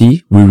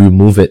property, we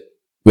remove it.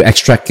 We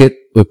extract it,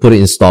 we put it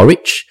in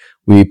storage,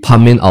 we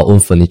pump in our own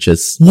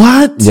furnitures.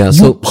 What? Yeah,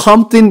 so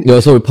pumped in.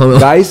 Yeah, so we pump in.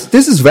 Guys,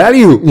 this is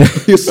value.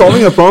 You're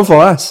solving a problem for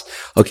us.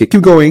 Okay,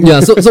 keep going. Yeah,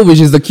 so which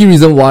is the key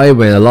reason why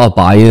when a lot of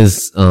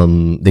buyers,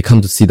 they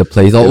come to see the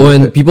place, or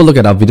when people look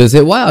at our videos,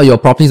 say, why are your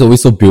properties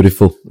always so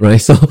beautiful,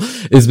 right? So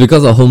it's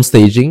because of home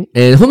staging.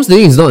 And home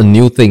staging is not a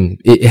new thing.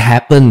 It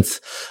happened,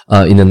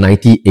 in the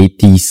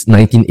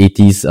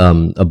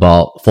 1980s,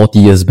 about 40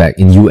 years back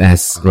in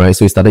US, right?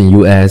 So it started in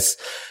US,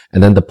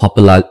 and then the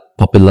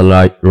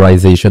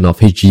popularization of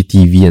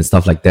HGTV and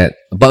stuff like that.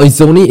 But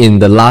it's only in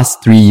the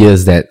last 3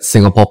 years that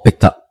Singapore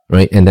picked up,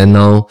 right? And then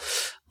now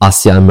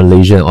ASEAN,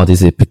 Malaysia, and all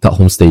this, it picked up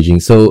home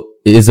staging. So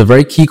it is a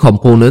very key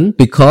component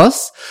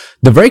because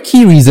the very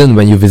key reason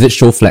when you visit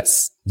show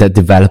flats that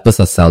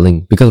developers are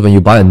selling, because when you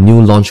buy a new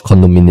launch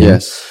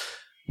condominium,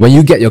 when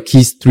you get your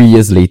keys 3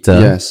 years later,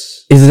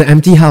 it's an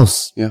empty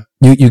house. Yeah.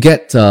 You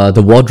get,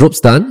 the wardrobes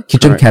done,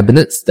 kitchen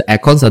cabinets, the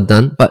aircons are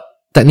done, but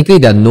technically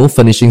there are no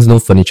furnishings, no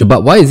furniture.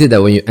 But why is it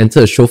that when you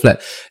enter a show flat,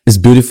 it's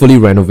beautifully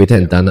renovated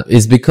and done up?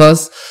 It's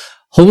because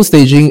home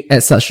staging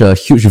adds such a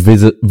huge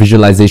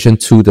visualization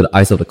to the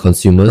eyes of the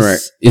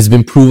consumers. It's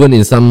been proven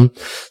in some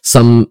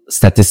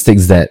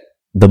statistics that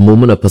the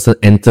moment a person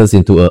enters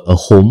into a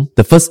home,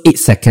 the first 8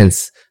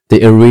 seconds,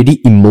 they already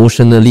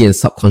emotionally and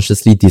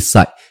subconsciously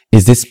decide,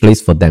 is this place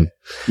for them?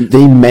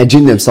 They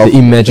imagine themselves.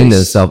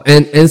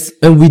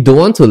 And we don't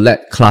want to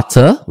let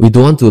clutter. We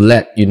don't want to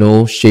let,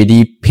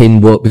 shady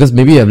paintwork, because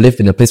maybe you have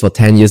lived in a place for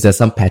 10 years. There's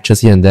some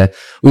patches here and there.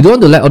 We don't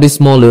want to let all these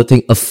small little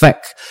things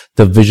affect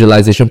the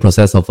visualization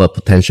process of a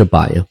potential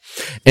buyer.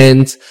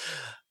 And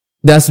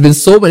there's been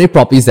so many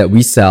properties that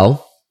we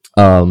sell,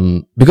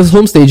 because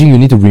home staging, you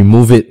need to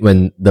remove it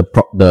when the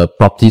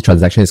property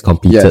transaction is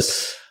completed.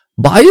 Yes.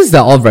 Buyers,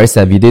 they're all very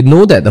savvy. They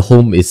know that the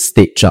home is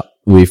staged up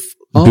with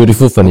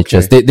beautiful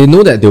furnitures. They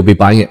know that they'll be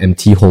buying an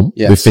empty home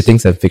with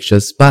fittings and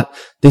fixtures, but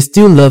they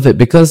still love it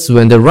because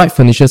when the right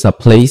furnitures are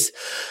placed,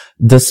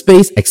 the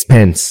space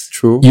expands.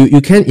 True.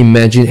 You can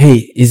imagine,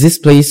 hey, is this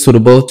place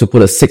suitable to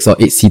put a 6 or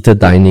 8 seater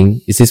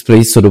dining? Is this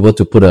place suitable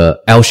to put a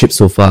L-shaped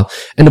sofa?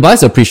 And the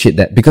buyers appreciate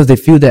that because they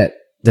feel that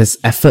there's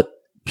effort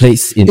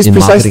placed in It's in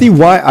precisely marketing.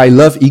 why I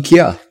love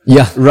IKEA.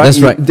 Yeah, Right? that's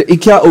right. The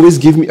IKEA always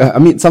give me,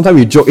 sometimes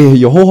we joke, hey,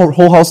 your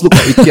whole house looks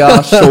like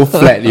IKEA, so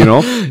flat, you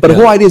know? But the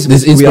whole idea is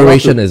There's we are allowed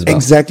inspiration as well.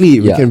 Exactly.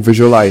 We Yeah. can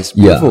visualize.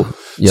 Yeah. Beautiful.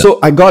 Yeah. So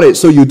I got it.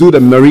 So you do the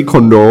Marie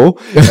Kondo,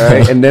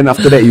 right? And then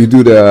after that, you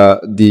do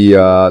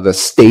the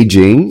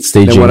staging.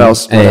 Staging. Then what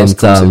else? What else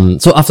comes in?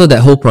 So after that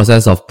whole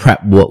process of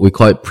prep work, we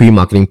call it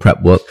pre-marketing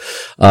prep work.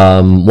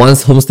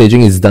 Once home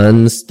staging is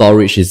done,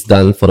 storage is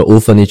done for the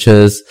old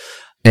furnitures,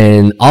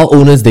 and our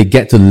owners, they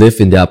get to live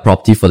in their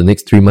property for the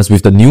next 3 months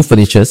with the new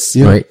furnitures,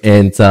 right?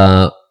 And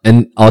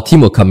our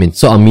team will come in.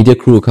 So our media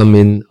crew will come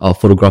in, our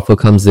photographer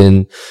comes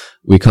in,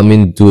 we come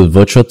in, do a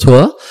virtual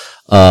tour,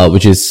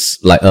 which is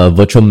like a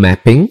virtual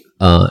mapping,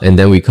 and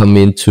then we come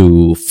in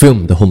to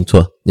film the home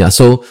tour. Yeah.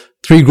 So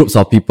 3 groups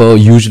of people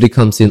usually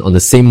comes in on the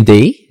same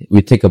day.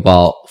 We take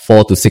about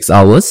 4 to 6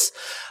 hours,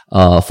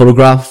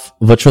 photograph,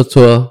 virtual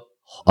tour,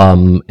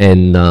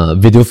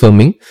 and video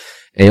filming.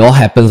 And it all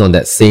happens on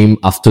that same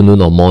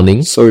afternoon or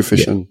morning. So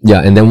efficient.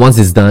 Yeah. And then once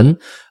it's done,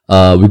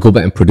 we go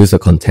back and produce the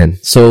content.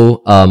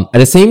 So, at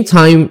the same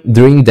time,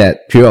 during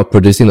that period of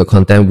producing the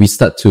content, we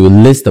start to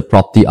list the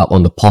property up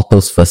on the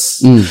portals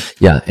first.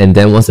 Yeah. And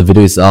then once the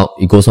video is out,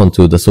 it goes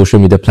onto the social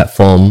media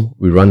platform.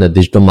 We run a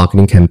digital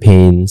marketing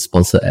campaign,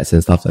 sponsor ads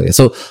and stuff like that.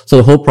 So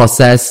the whole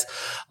process,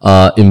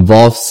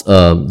 involves,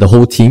 the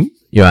whole team.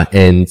 Yeah.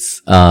 And,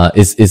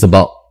 is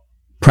about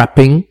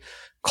prepping,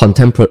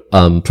 content,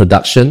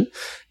 production.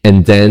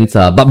 And then,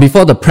 but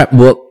before the prep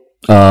work,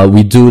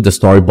 we do the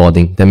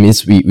storyboarding. That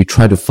means we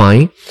try to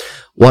find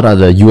what are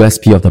the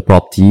USP of the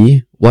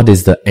property, what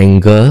is the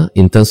angle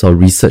in terms of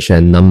research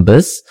and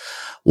numbers.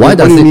 What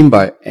do you mean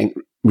by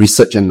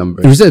research and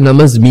numbers? Research and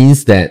numbers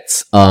means that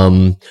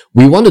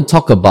we want to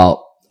talk about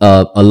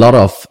a lot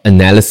of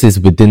analysis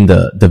within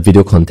the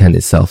video content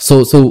itself.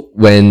 So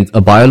when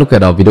a buyer look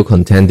at our video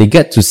content, they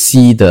get to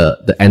see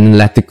the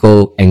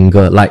analytical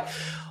angle, like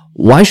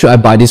why should I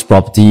buy this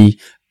property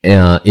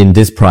in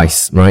this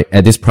price, right?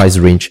 At this price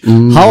range.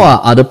 How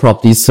are other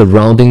properties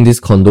surrounding this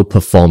condo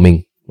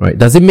performing, right?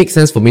 Does it make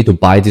sense for me to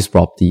buy this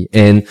property?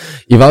 And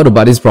if I were to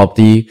buy this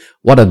property,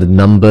 what are the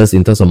numbers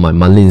in terms of my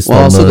monthly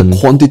installment? So the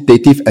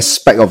quantitative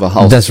aspect of a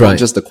house. That's right. Not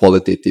just the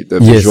qualitative, the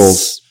Yes.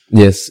 visuals.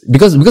 Yes.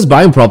 Because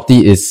buying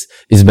property is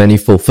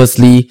manifold.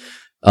 Firstly,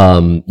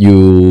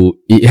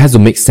 it has to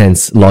make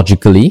sense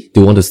logically. Do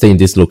you want to stay in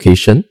this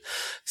location?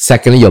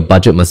 Secondly, your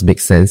budget must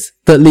make sense.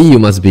 Thirdly, you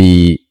must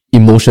be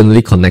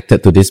emotionally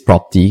connected to this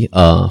property,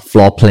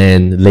 floor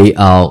plan,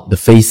 layout, the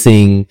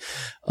facing,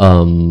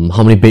 how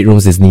many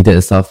bedrooms is needed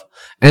and stuff.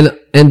 And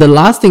the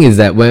last thing is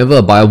that whenever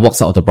a buyer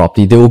walks out of the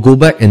property, they will go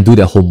back and do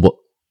their homework.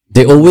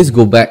 They always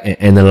go back and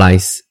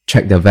analyze,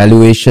 check their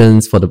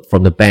valuations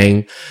from the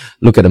bank,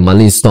 look at the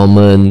monthly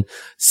installment,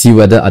 see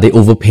whether are they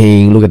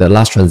overpaying, look at the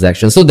last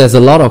transaction. So there's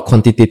a lot of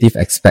quantitative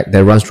aspect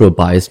that runs through a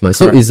buyer's mind.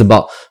 So it's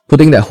about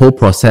putting that whole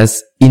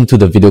process into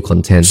the video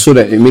content. So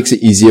that it makes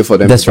it easier for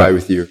them to buy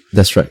with you.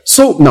 That's right.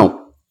 So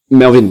now,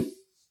 Melvin,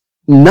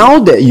 now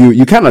that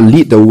you kind of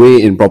lead the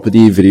way in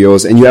property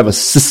videos and you have a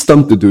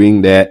system to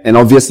doing that, and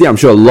obviously I'm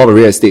sure a lot of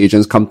real estate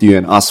agents come to you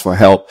and ask for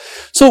help.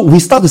 So we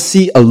start to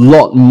see a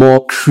lot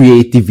more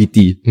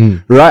creativity,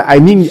 right? I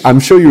mean, I'm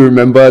sure you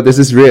remember there's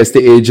this real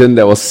estate agent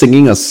that was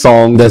singing a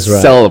song to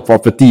sell a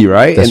property,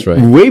 right? That's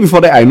and right. Way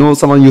before that, I know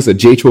someone used a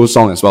J. Cho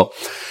song as well.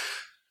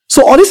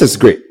 So all this is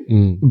great,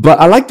 but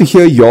I'd like to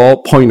hear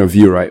your point of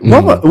view, right?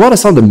 What are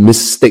some of the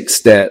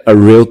mistakes that a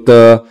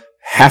realtor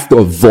have to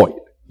avoid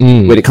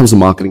when it comes to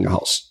marketing a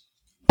house?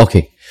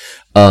 Okay.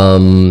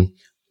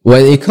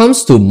 When it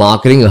comes to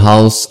marketing a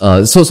house,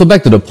 so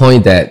back to the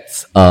point that,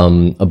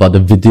 about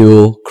the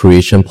video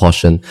creation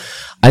portion,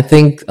 I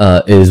think,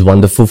 it is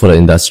wonderful for the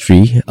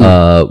industry,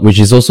 which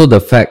is also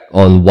the fact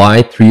on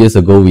why 3 years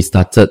ago we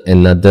started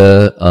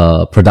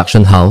another,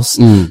 production house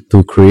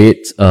to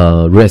create,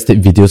 real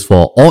estate videos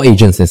for all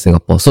agents in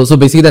Singapore. So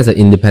basically that's an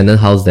independent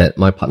house that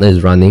my partner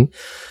is running.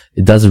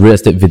 It does real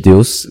estate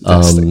videos.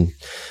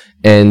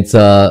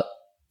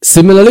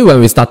 Similarly,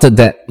 when we started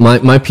that,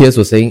 my peers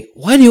were saying,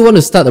 why do you want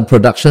to start a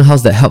production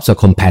house that helps your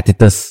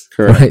competitors?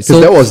 Correct. Right?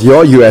 Because that was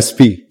your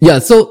USP. Yeah.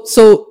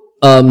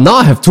 Now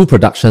I have 2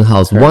 production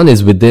houses. One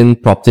is within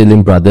Property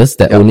Lim Brothers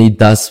that only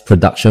does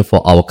production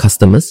for our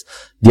customers.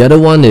 The other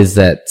one is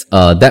that,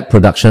 that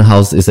production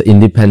house is an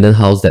independent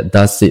house that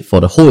does it for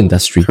the whole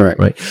industry. Correct.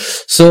 Right.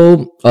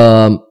 So,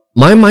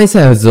 my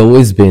mindset has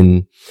always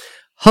been,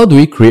 how do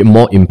we create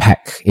more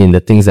impact in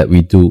the things that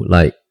we do?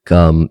 Like,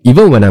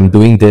 even when I'm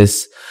doing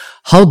this,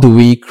 how do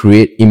we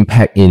create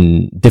impact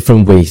in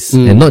different ways?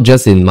 And not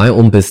just in my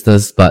own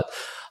business, but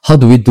how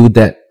do we do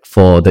that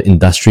for the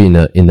industry in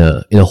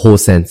a whole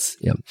sense?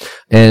 Yeah.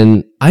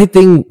 And I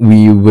think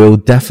we will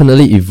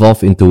definitely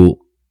evolve into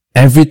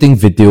everything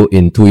video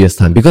in 2 years'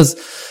 time because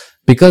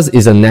because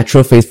it's a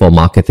natural phase for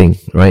marketing,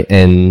 right?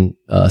 And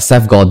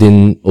Seth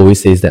Godin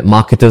always says that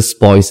marketers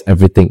spoils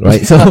everything,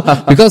 right? So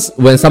because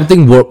when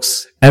something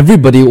works,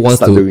 everybody wants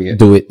Start to doing it.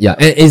 do it. Yeah.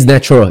 And it's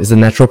natural. It's a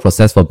natural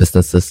process for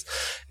businesses.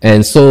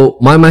 And so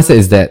my mindset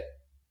is that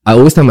I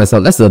always tell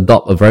myself, let's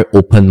adopt a very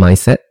open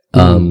mindset.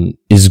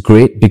 Is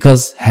great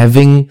because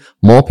having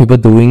more people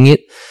doing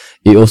it,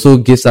 it also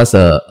gives us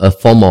a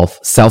form of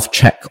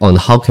self-check on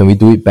how can we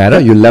do it better.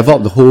 You level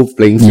up the whole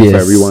playing field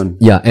for everyone.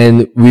 Yeah,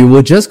 and we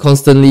will just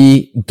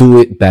constantly do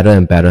it better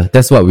and better.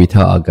 That's what we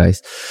tell our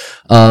guys.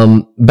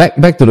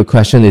 Back to the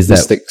question is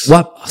Mistakes.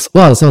 that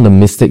what are some of the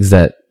mistakes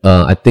that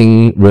I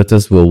think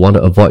realtors will want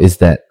to avoid is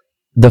that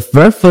the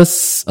very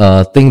first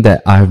thing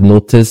that I've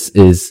noticed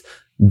is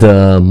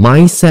the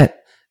mindset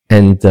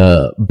and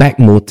the back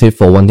motive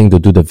for wanting to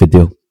do the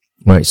video.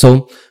 Right.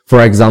 So,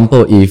 for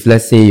example, if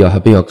let's say you're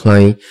helping your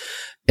client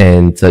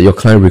and your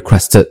client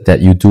requested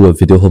that you do a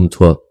video home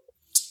tour,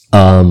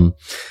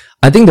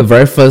 I think the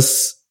very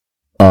first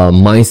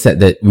mindset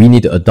that we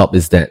need to adopt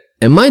is that,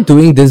 am I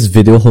doing this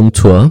video home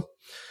tour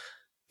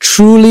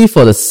truly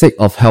for the sake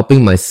of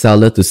helping my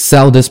seller to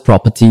sell this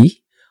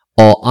property,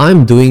 or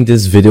I'm doing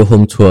this video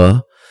home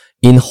tour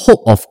in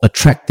hope of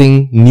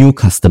attracting new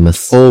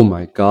customers? Oh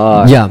my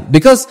God. Yeah,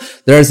 because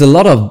there is a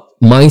lot of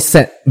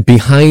mindset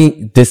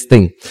behind this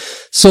thing.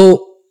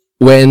 So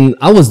when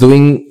I was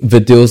doing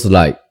videos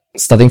like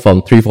starting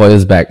from 3-4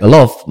 years back, a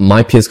lot of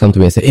my peers come to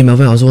me and say, hey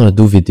Melvin, I also want to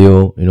do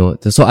video, you know.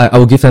 So I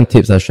will give them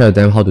tips. I share with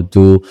them how to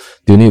do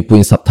you need to put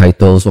in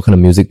subtitles? What kind of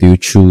music do you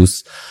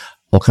choose?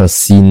 What kind of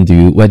scene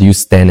where do you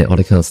stand at? All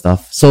that kind of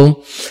stuff.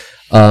 So,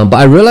 but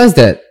I realized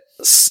that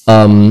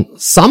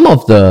some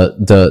of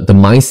the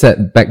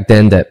mindset back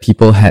then that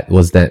people had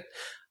was that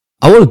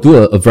I want to do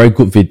a very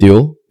good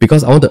video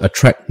because I want to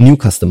attract new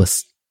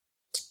customers.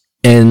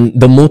 And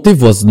the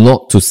motive was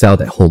not to sell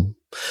that home.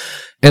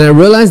 And I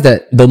realized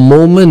that the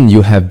moment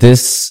you have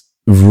this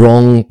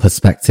wrong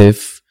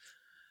perspective,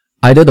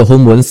 either the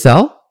home won't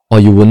sell, or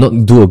you will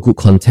not do a good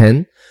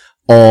content,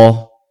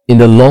 or in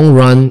the long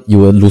run, you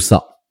will lose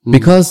out.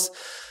 Because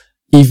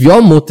if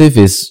your motive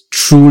is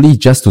truly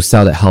just to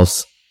sell that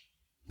house,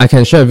 I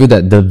can share with you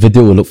that the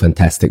video will look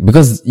fantastic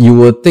because you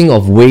will think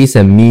of ways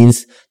and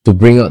means to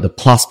bring out the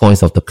plus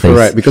points of the place.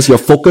 Correct. Because your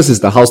focus is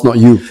the house, not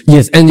you.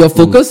 Yes. And your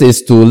focus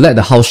is to let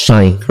the house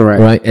shine.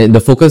 Correct. Right. And the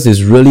focus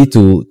is really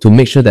to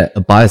make sure that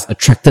a buyer is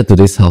attracted to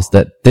this house,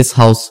 that this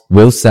house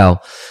will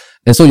sell.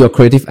 And so your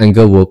creative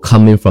angle will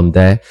come in from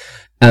there.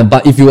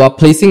 But if you are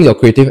placing your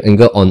creative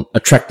angle on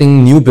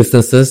attracting new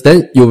businesses,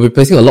 then you'll be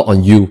placing a lot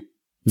on you.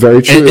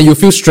 Very true. And you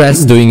feel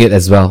stressed doing it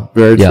as well.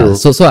 Very true.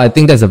 So I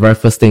think that's the very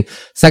first thing.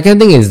 Second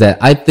thing is that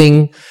I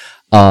think,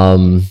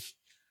 to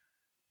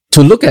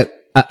look at,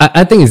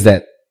 I think is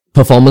that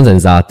performance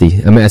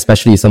anxiety. I mean,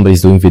 especially if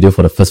somebody's doing video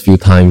for the first few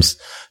times,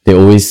 they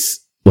always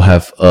will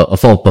have a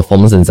form of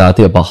performance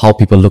anxiety about how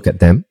people look at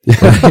them.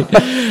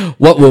 Right?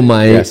 What will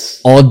my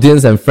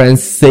audience and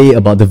friends say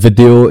about the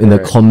video in the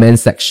comment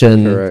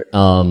section?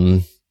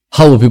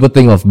 How will people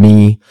think of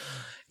me?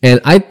 And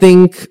I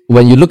think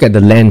when you look at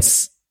the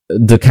lens,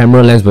 the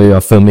camera lens where you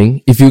are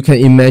filming, if you can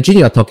imagine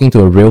you're talking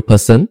to a real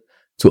person,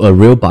 to a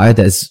real buyer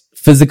that's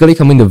physically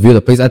coming to view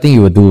the place, I think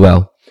you will do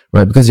well,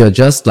 right? Because you're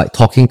just like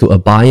talking to a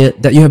buyer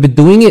that you have been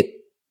doing it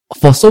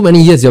for so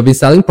many years. You've been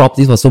selling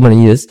properties for so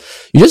many years.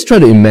 You just try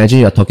to imagine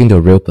you're talking to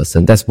a real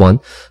person. That's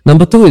one.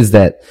 Number two is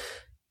that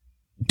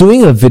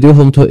doing a video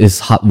home tour is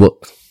hard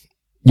work.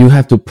 You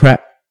have to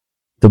prep,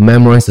 to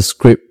memorize the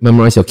script,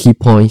 memorize your key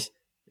points.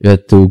 You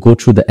have to go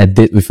through the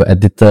edit with your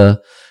editor.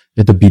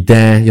 You have to be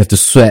there. You have to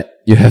sweat.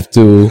 You have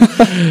to,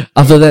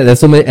 after that, there's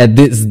so many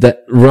edits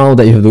that round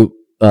that you have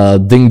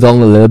to, ding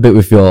dong a little bit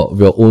with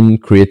your own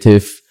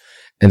creative.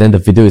 And then the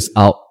video is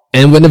out.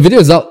 And when the video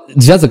is out,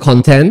 just the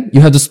content,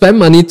 you have to spend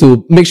money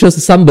to make sure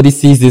somebody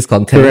sees this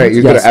content. Correct.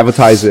 You got to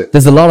advertise it.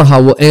 There's a lot of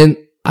hard work. And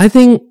I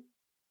think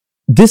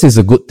this is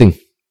a good thing.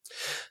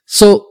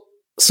 So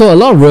a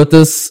lot of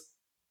realtors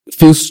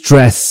feel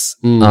stressed,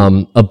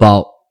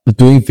 about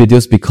doing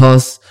videos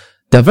because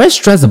they're very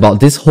stressed about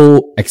this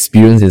whole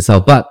experience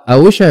itself. But I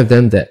always share with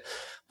them that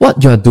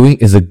what you're doing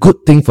is a good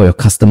thing for your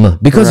customer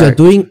because you're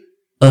doing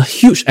a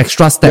huge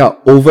extra step.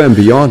 Yeah, over and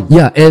beyond.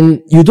 Yeah,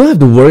 and you don't have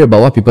to worry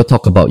about what people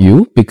talk about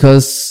you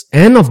because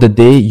end of the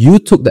day, you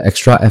took the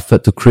extra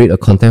effort to create a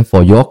content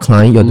for your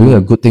client. You're doing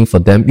a good thing for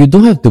them. You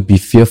don't have to be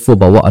fearful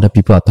about what other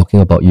people are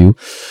talking about you.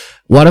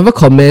 Whatever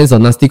comments or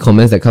nasty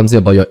comments that comes in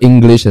about your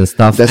English and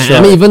stuff. That's right.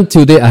 I mean, even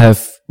today I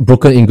have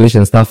broken English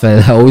and stuff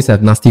and I always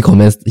have nasty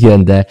comments here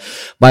and there.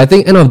 But I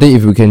think end of the day,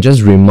 if we can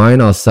just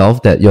remind ourselves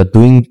that you're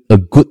doing a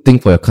good thing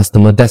for your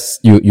customer, that's,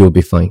 you'll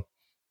be fine.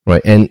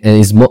 Right. And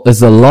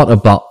it's a lot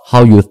about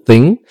how you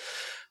think,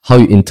 how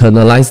you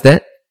internalize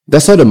that.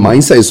 That's why the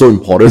mindset is so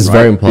important. It's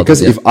very important.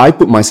 Because if I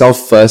put myself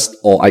first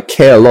or I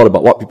care a lot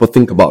about what people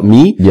think about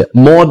me,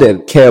 more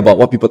than care about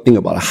what people think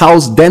about a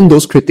house, then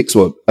those critics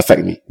will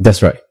affect me.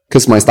 That's right.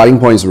 Because my starting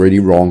point is already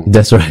wrong.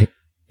 That's right.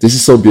 This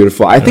is so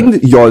beautiful. I think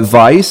that your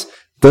advice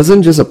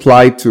doesn't just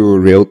apply to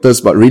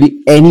realtors, but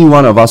really any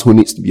one of us who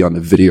needs to be on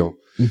the video.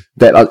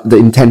 that the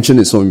intention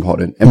is so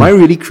important. Am I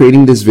really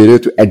creating this video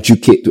to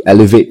educate, to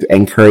elevate, to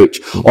encourage,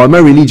 or am I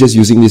really just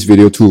using this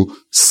video to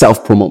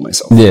self-promote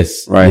myself?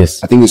 Yes. Right?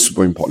 Yes. I think it's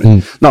super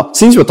important. Now,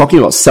 since we're talking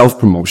about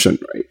self-promotion,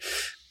 right?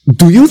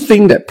 Do you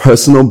think that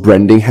personal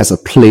branding has a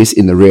place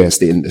in the real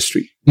estate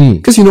industry?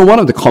 Because, one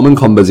of the common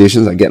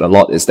conversations I get a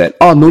lot is that,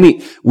 no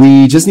need.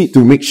 We just need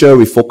to make sure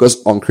we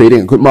focus on creating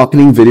a good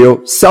marketing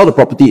video, sell the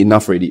property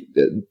enough already.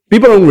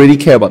 People don't really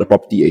care about the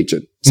property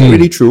agent. Is that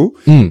really true?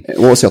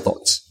 What's your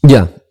thoughts?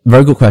 Yeah,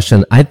 very good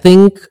question. I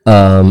think,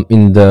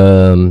 in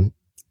the,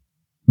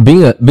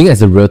 being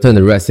as a realtor in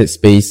the real estate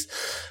space,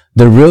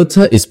 the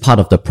realtor is part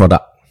of the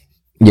product.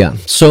 Yeah.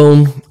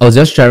 So I was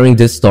just sharing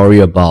this story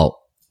about,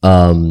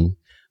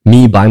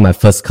 me buying my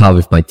first car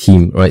with my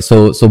team, right?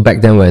 So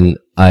back then when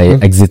I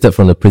exited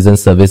from the prison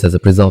service as a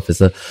prison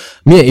officer,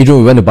 me and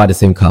Adrian, we went to buy the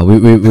same car. We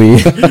went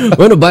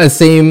to buy the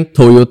same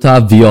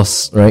Toyota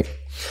Vios, right?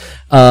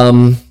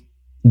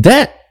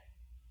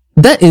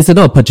 That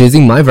incident of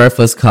purchasing my very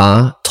first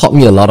car taught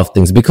me a lot of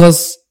things,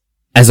 because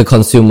as a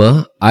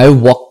consumer, I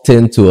walked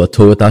into a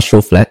Toyota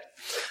show flat,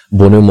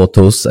 Borneo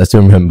Motors, I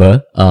still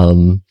remember.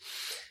 I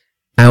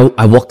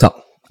walked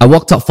up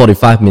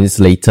 45 minutes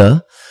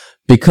later,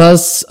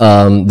 because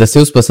the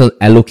salesperson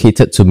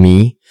allocated to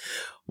me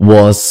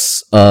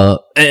was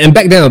and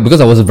back then,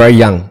 because I was very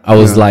young, I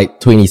was like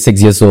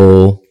 26 years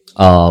old,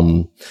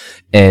 and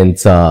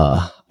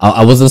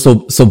I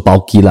wasn't so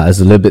bulky, I was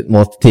a little bit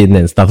more thin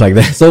and stuff like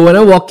that. So when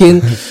I walk in,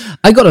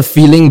 I got a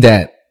feeling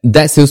that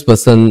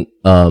salesperson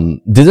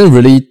didn't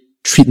really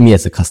treat me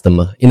as a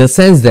customer, in a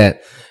sense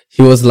that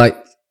he was like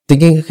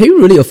thinking, can you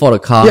really afford a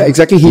car? Yeah,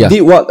 exactly. He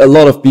did what a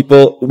lot of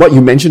people, what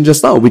you mentioned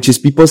just now, which is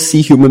people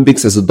see human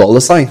beings as a dollar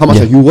sign. How much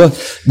are you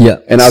worth? Yeah.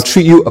 And I'll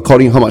treat you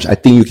according to how much I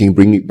think you can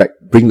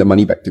bring the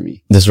money back to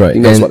me. That's right. I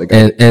think that's what the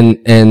guy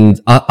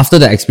and after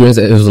that experience,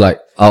 it was like,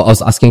 I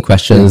was asking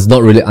questions,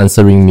 not really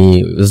answering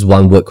me. It was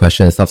one word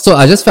question and stuff. So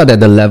I just felt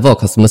that the level of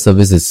customer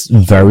service is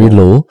very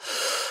low.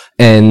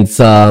 And,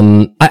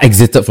 I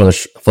exited from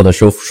the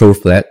show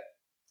flat.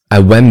 I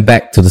went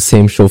back to the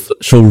same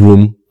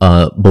showroom,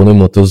 Borneo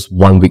Motors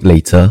 1 week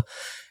later,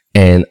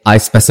 and I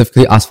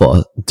specifically asked for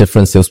a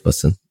different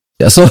salesperson.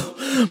 Yeah,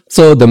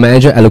 so the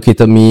manager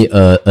allocated me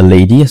a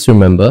lady, as you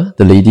remember.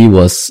 The lady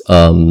was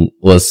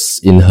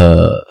in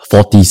her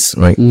 40s,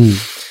 right?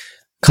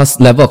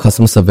 Level of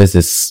customer service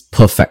is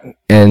perfect.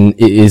 And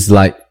it is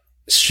like,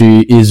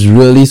 she is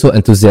really so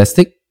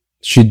enthusiastic.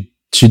 She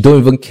don't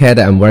even care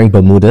that I'm wearing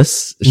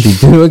Bermudas. She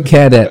don't even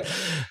care that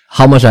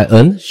how much I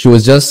earn. She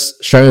was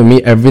just sharing with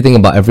me everything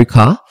about every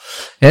car.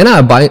 And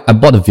I bought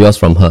the Vios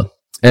from her.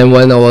 And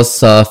when I was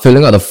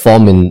filling out the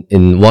form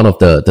in one of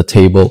the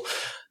table,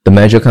 the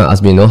manager kind of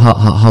asked me,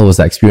 how was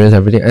the experience,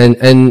 everything.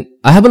 And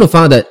I happen to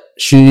find that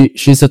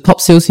she's a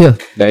top sales here.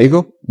 There you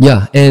go.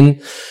 Yeah.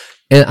 And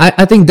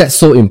I think that's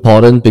so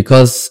important,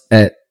 because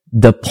at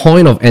the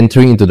point of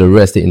entering into the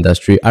real estate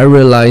industry, I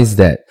realized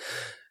that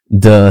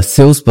the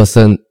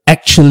salesperson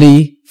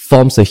actually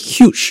forms a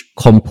huge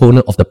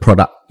component of the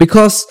product,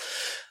 because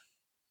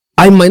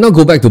I might not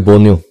go back to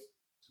Borneo,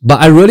 but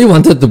I really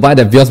wanted to buy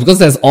that Vios because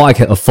that's all I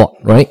can afford,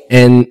 right?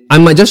 And I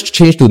might just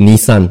change to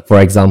Nissan,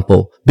 for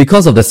example,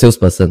 because of the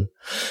salesperson.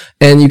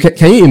 And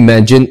can you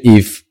imagine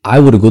if I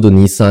were to go to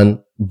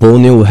Nissan,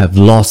 Borneo would have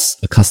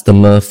lost a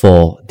customer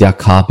for their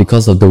car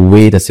because of the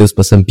way the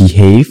salesperson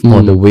behave,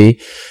 or the way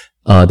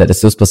that the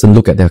salesperson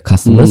look at their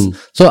customers.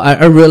 So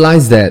I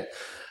realized that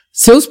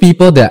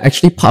salespeople, they're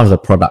actually part of the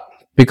product,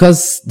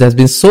 because there's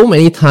been so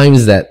many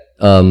times that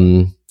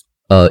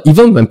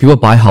even when people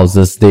buy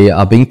houses, they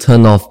are being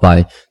turned off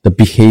by the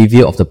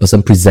behavior of the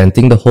person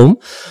presenting the home,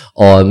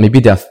 or maybe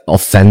they're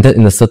offended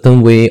in a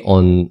certain way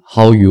on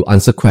how you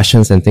answer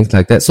questions and things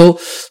like that. So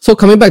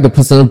coming back to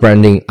personal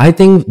branding, I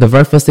think the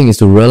very first thing is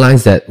to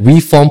realize that we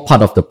form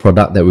part of the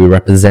product that we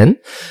represent.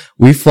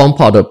 We form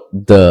part of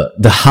the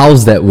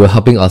house that we're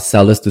helping our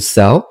sellers to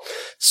sell.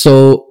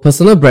 So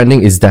personal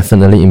branding is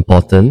definitely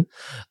important.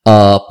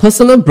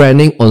 Personal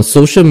branding on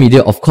social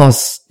media, of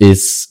course,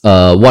 is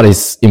what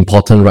is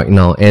important right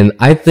now. And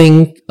I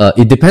think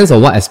it depends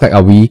on what aspect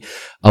are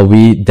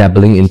we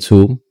dabbling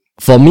into.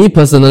 For me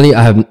personally,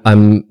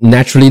 I'm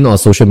naturally not a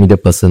social media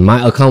person.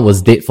 My account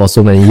was dead for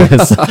so many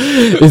years.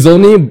 It's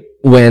only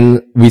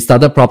when we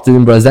started Property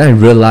Lim Brothers that I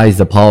realized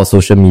the power of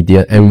social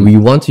media, and we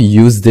want to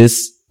use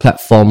this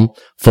platform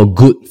for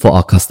good for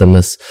our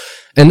customers.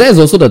 And that is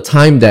also the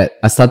time that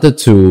I started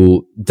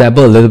to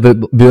dabble a little bit,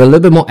 be a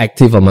little bit more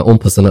active on my own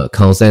personal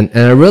accounts. And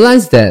I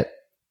realized that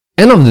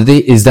end of the day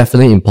is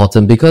definitely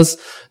important, because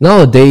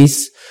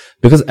nowadays,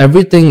 because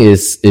everything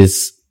is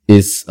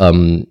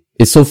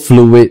so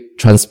fluid,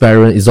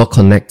 transparent, it's all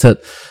connected.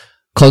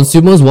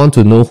 Consumers want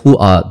to know who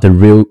are the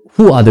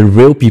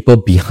real people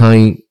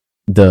behind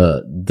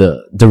the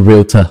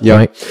realtor,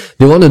 right?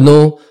 They want to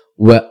know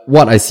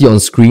what I see on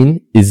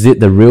screen, is it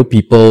the real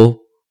people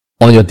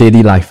on your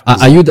daily life?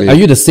 Exactly. Are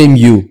you the same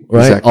you,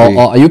 right? Exactly.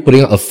 Or are you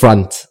putting up a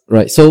front,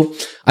 right? So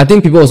I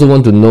think people also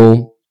want to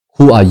know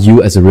who are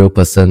you as a real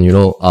person,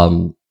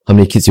 how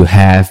many kids you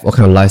have, what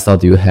kind of lifestyle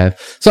do you have.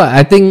 So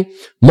I think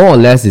more or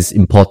less is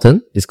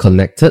important, is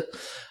connected.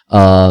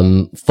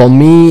 For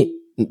me,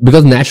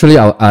 because naturally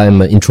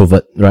I'm an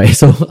introvert, right?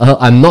 So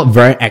I'm not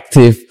very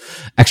active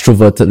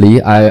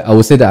extrovertedly. I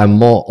would say that I'm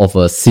more of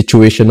a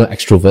situational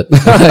extrovert.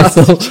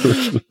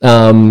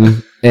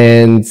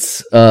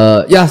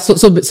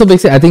 So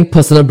basically I think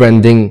personal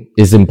branding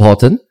is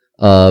important.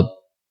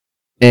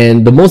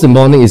 And the most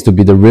important thing is to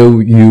be the real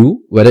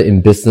you, whether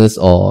in business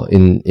or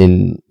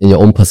in your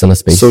own personal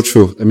space. So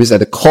true. That means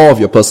at the core of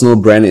your personal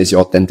brand is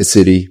your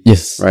authenticity.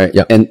 Yes. Right?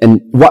 Yeah.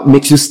 And what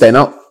makes you stand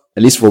out,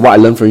 at least for what I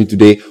learned from you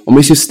today, what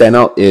makes you stand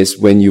out is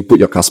when you put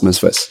your customers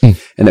first. And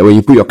that when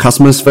you put your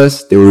customers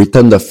first, they will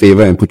return the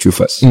favor and put you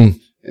first. And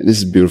this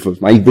is beautiful.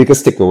 My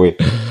biggest takeaway.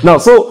 Now,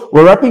 so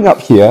we're wrapping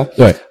up here.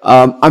 Right.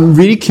 I'm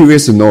really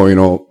curious to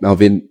know,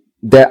 Melvin,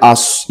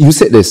 you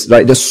said this,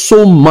 right? There's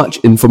so much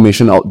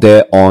information out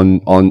there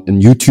on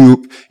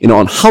YouTube,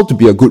 on how to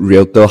be a good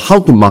realtor, how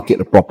to market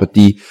a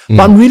property.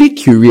 But I'm really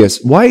curious,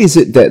 why is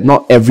it that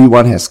not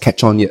everyone has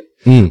catch on yet?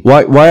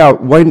 Why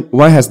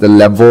has the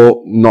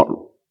level not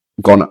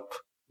gone up?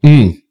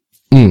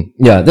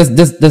 Yeah,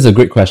 that's a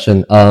great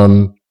question.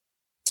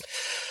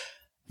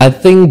 I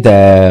think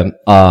there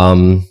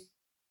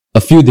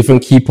a few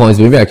different key points.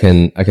 Maybe I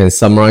can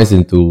summarize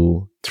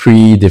into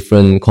 3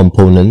 different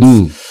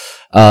components.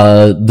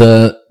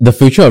 The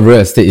future of real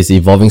estate is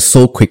evolving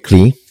so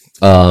quickly.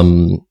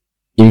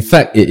 In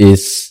fact, it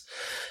is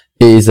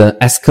an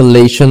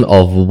escalation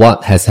of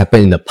what has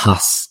happened in the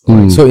past.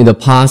 Right? So in the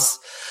past,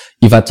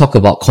 if I talk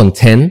about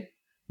content,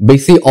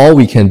 basically all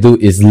we can do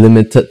is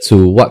limited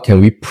to what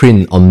can we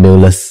print on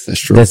mailers. That's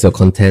true. That's your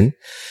content.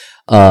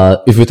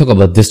 If we talk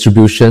about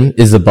distribution,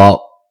 it's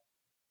about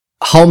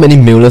how many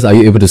mailers are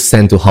you able to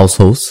send to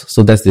households.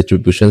 So that's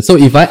distribution. So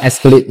if I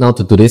escalate now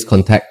to today's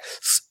content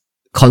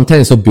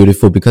is so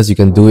beautiful because you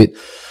can do it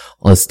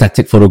on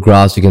static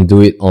photographs, you can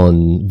do it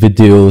on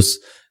videos,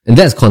 and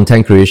that's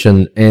content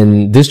creation.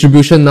 And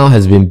distribution now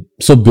has been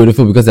so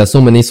beautiful because there are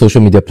so many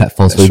social media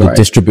platforms where you can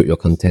distribute your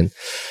content.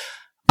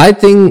 I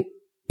think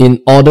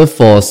in order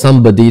for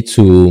somebody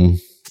to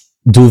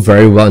do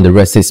very well in the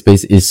real estate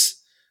space is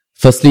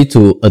firstly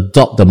to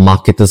adopt the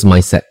marketer's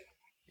mindset.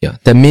 Yeah.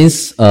 That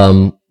means,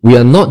 we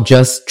are not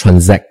just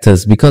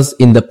transactors, because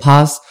in the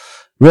past,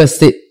 real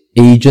estate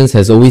agents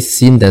has always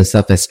seen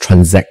themselves as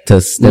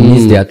transactors. That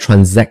means they are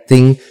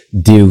transacting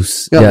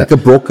deals. Yeah, like a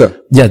broker.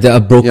 Yeah, they are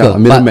a broker. Yeah, a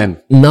middleman.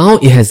 But now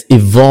it has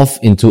evolved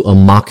into a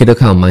marketer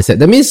kind of mindset.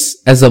 That means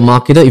as a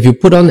marketer, if you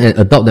put on and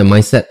adopt that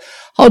mindset,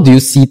 how do you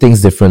see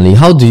things differently?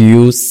 How do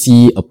you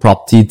see a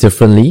property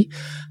differently?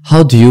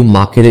 How do you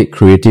market it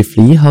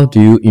creatively? How do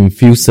you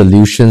infuse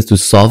solutions to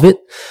solve it?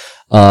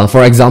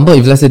 For example,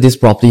 if let's say this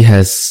property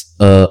has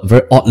a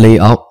very odd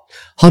layout,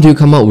 how do you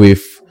come up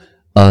with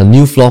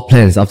new floor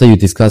plans after you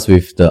discuss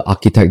with the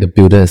architect, the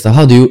builder and stuff?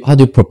 How do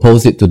you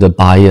propose it to the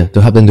buyer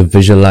to help them to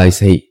visualize,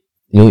 hey,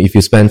 if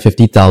you spend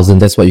 50,000,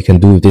 that's what you can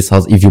do with this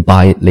house if you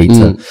buy it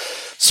later.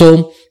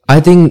 So I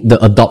think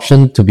the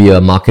adoption to be a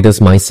marketer's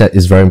mindset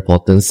is very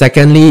important.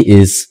 Secondly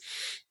is,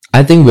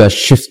 I think we are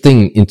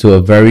shifting into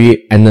a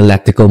very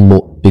analytical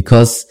mode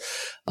because,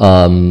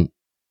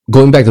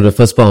 going back to the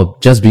first point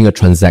of just being a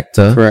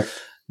transactor, correct,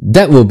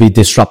 that will be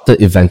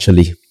disrupted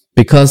eventually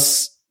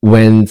because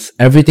when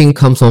everything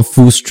comes on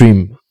full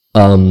stream,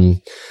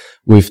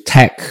 with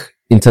tech,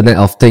 Internet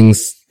of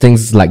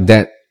Things like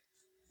that,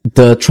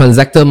 the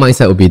transactor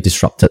mindset will be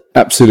disrupted.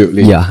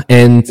 Absolutely. Yeah.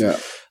 And,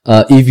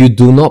 if you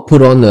do not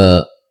put on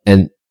a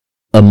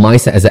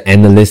mindset as an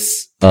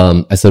analyst,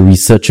 as a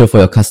researcher for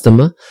your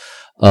customer,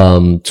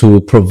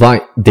 to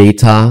provide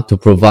data, to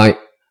provide,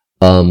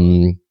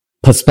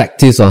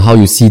 perspectives on how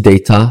you see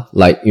data,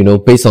 like,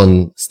 based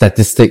on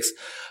statistics,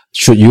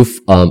 should you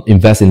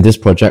invest in this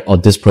project or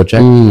this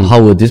project?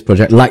 How will this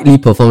project likely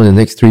perform in the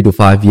next 3 to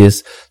 5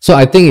 years? So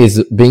I think it's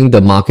being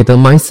the marketer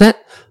mindset.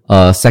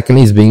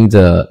 Secondly is being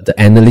the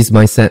analyst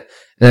mindset.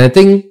 And I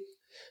think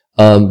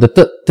the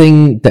third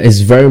thing that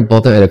is very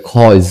important at the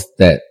core is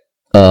that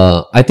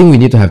I think we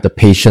need to have the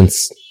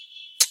patience,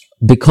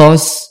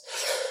 because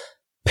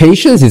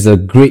patience is a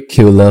great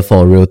killer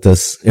for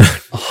realtors.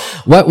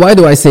 Why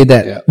do I say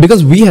that? Yeah.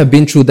 Because we have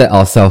been through that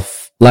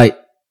ourselves. Like,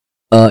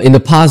 in the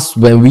past,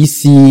 when we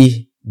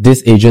see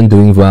this agent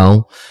doing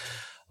well,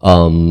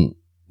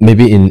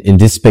 maybe in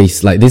this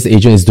space, like this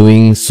agent is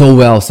doing so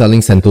well selling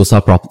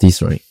Sentosa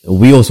properties, right?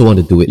 We also want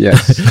to do it.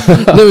 Yes.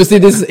 Then we see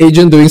this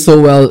agent doing so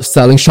well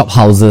selling shop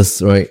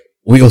houses, right?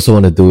 We also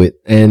want to do it.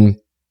 And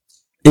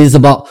it's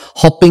about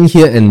hopping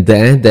here and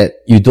there that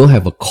you don't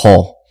have a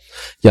core.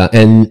 Yeah.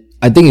 And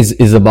I think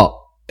it's about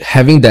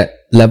having that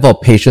level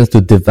of patience to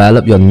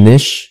develop your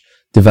niche,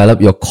 develop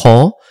your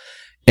core,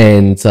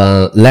 and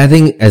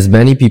letting as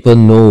many people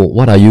know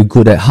what are you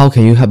good at, how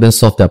can you help them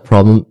solve that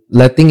problem,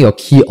 letting your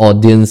key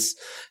audience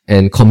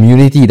and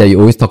community that you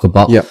always talk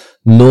about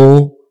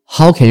know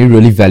how can you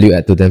really value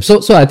add to them. So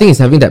I think it's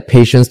having that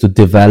patience to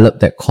develop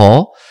that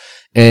core.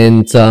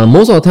 And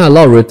most of the time, a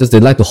lot of realtors, they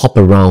like to hop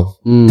around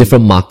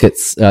different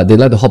markets. They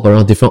like to hop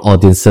around different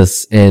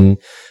audiences, and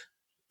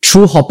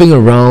through hopping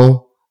around,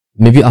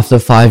 maybe after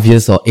 5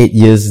 years or 8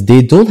 years,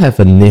 they don't have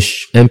a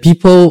niche and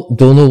people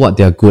don't know what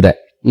they're good at.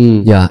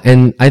 Yeah.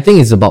 And I think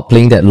it's about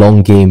playing that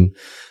long game,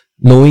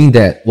 knowing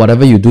that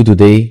whatever you do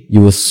today, you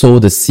will sow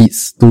the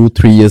seeds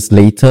 2-3 years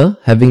later,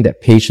 having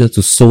that patience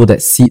to sow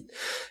that seed.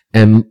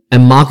 And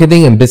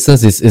marketing and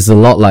business is a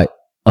lot like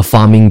a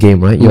farming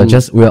game, right?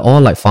 We're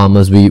all like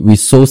farmers. We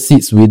sow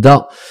seeds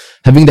without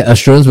having the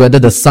assurance whether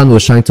the sun will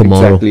shine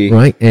tomorrow,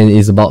 right? And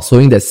it's about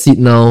sowing that seed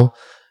now,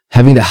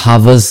 having the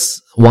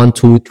harvest 1,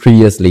 2, 3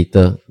 years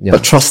later. Yeah.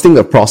 But trusting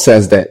the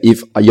process that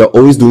if you're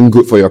always doing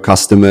good for your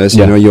customers,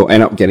 you know, you'll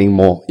end up getting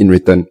more in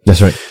return.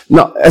 That's right.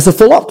 Now, as a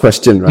follow-up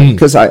question, right?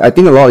 Because I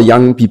think a lot of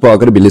young people are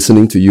going to be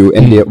listening to you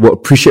and they will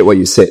appreciate what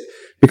you said.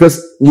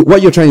 Because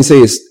what you're trying to say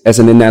is, as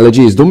an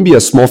analogy, is don't be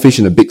a small fish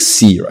in a big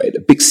sea, right?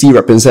 The big sea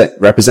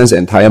represents the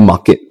entire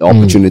market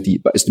opportunity,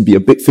 but it's to be a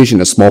big fish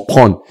in a small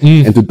pond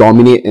and to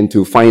dominate and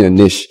to find a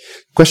niche.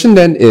 Question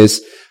then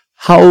is,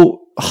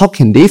 how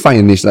can they find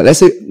a niche? Like, let's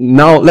say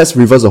now, let's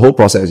reverse the whole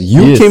process.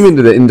 You came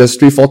into the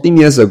industry 14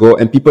 years ago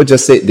and people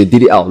just said they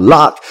did it out of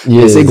luck.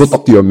 They say, go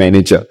talk to your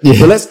manager.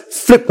 So let's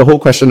flip the whole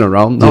question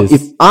around. Now,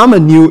 if I'm a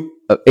new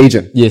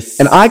agent,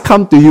 and I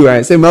come to you and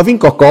I say, Melvin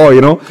Koko, you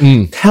know,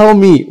 tell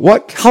me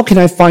how can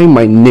I find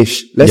my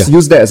niche? Let's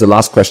use that as a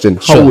last question.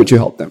 How would you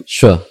help them?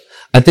 Sure.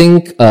 I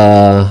think,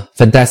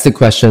 fantastic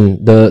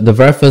question. The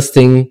very first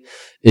thing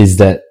is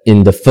that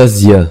in the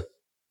first year,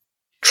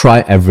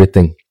 try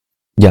everything.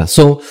 Yeah.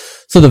 So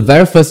the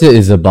very first year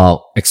is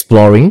about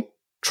exploring,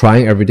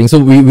 trying everything. So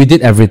we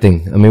did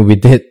everything. I mean, we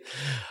did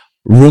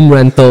room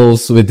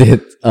rentals, we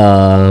did,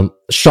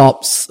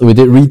 shops, we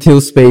did retail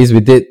space,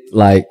 we did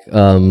like,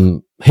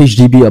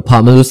 HDB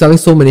apartments. We're selling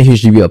so many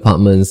HDB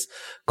apartments,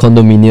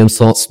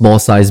 condominiums, small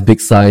size,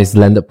 big size,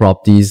 landed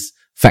properties,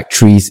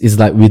 factories. It's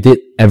like we did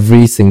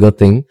every single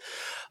thing.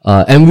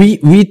 And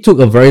we took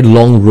a very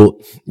long road.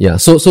 Yeah.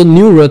 So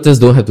new realtors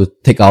don't have to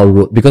take our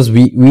road because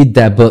we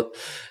dabbled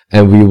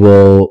and we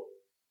were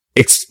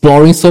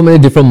exploring so many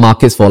different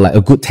markets for like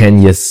a good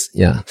 10 years.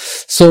 Yeah.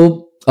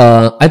 So,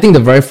 I think the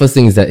very first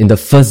thing is that in the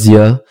first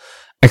year,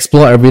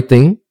 explore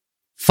everything.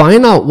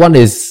 Find out what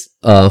is,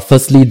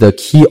 firstly, the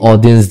key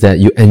audience that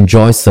you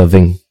enjoy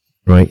serving,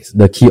 right?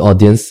 The key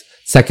audience.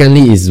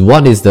 Secondly is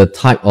what is the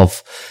type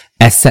of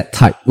asset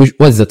type,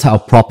 what is the type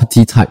of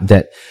property type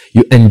that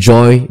you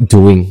enjoy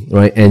doing,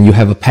 right? And you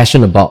have a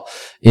passion about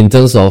in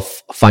terms of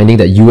finding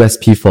that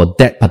USP for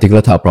that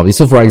particular type of property.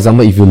 So for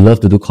example, if you love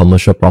to do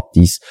commercial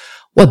properties,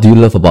 what do you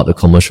love about the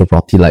commercial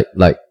property? Like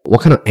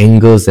what kind of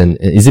angles, and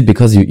is it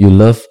because you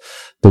love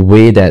the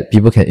way that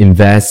people can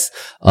invest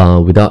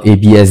without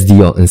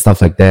ABSD and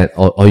stuff like that?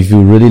 Or if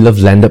you really love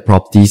landed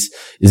properties,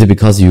 is it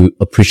because you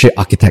appreciate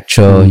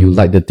architecture, you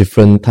like the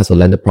different types of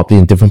landed property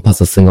in different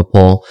parts of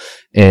Singapore?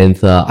 And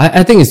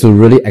I think it's to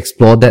really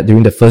explore that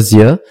during the first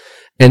year.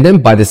 And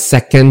then by the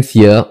second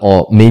year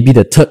or maybe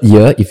the third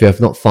year, if you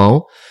have not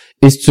found,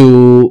 is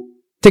to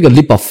take a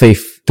leap of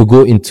faith to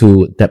go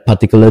into that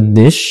particular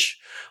niche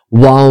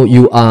while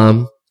you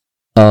are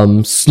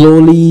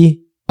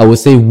slowly, I would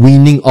say,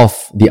 weaning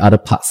off the other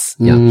parts.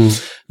 Yeah.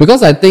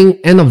 Because I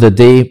think end of the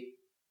day,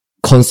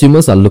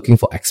 consumers are looking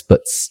for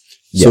experts.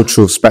 So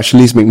true.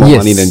 Specialists make more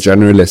money than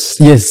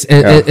generalists. Yes.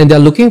 And they're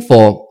looking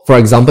for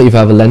example, if I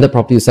have a landed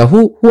property to sell,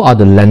 who are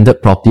the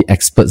landed property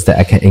experts that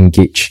I can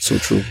engage? So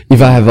true.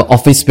 If I have an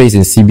office space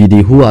in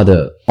CBD, who are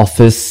the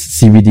office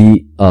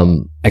CBD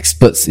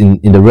experts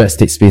in the real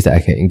estate space that I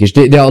can engage?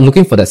 They are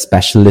looking for that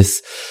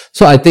specialist.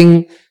 So I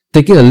think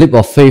taking a leap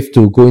of faith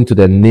to go into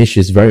that niche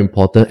is very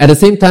important. At the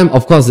same time,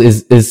 of course,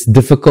 is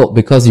difficult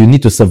because you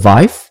need to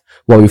survive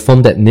while you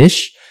form that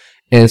niche.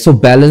 And so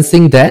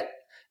balancing that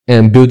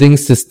and building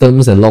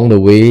systems along the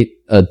way,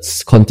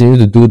 continue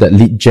to do that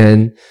lead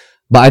gen.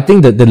 But I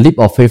think that the leap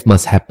of faith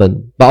must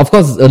happen. But of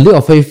course, a leap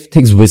of faith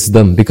takes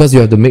wisdom because you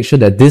have to make sure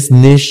that this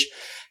niche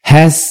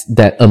has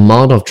that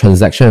amount of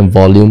transaction and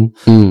volume,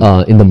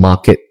 in the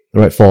market,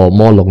 right? For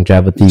more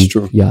longevity. It's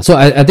true. Yeah. So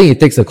I think it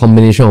takes a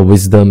combination of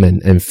wisdom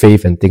and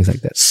faith and things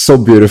like that.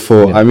 So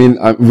beautiful. Yeah.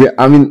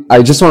 I mean,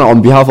 I just want to,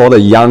 on behalf of all the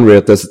young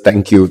realtors,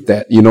 thank you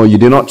that, you know, you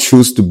did not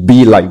choose to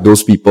be like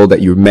those people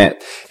that you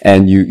met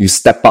and you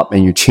step up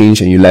and you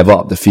change and you level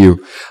up the field.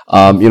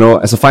 You know,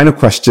 as a final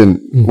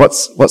question,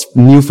 what's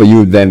new for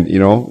you then? You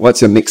know,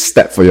 what's your next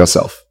step for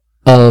yourself?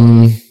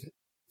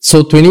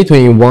 So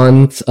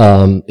 2021,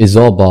 is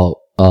all about,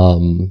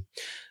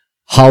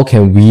 how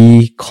can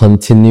we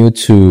continue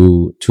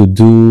to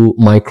do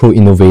micro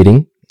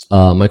innovating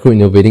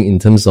in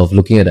terms of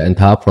looking at the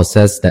entire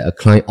process that a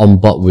client on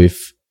board with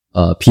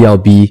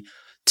PLB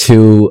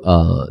till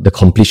the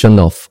completion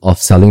of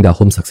selling their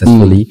home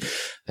successfully,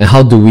 and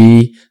how do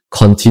we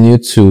continue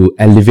to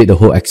elevate the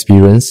whole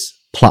experience,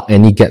 plug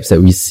any gaps that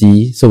we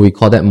see. So we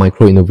call that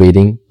micro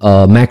innovating.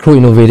 Macro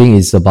innovating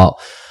is about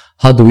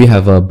how do we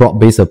have a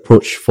broad-based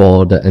approach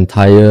for the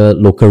entire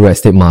local real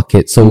estate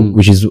market? So,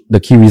 which is the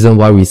key reason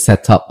why we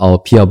set up our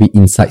PLB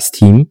Insights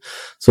team.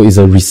 So it's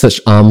a research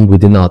arm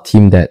within our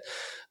team that,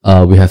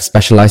 we have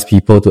specialized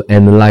people to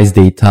analyze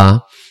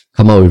data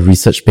come out with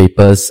research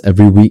papers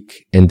every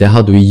week. And then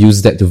how do we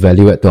use that to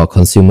value add to our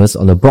consumers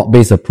on a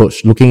broad-based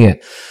approach, looking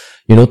at,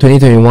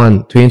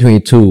 2021,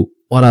 2022,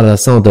 what are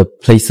some of the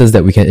places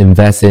that we can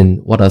invest in?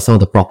 What are some of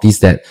the properties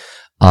that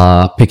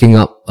are picking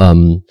up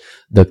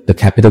the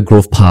capital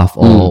growth path,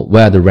 or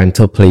where are the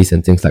rental plays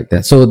and things like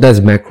that. So that's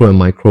macro and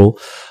micro.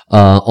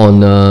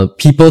 On a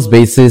people's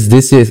basis,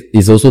 this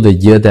is also the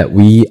year that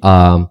we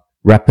are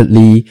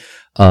rapidly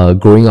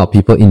growing our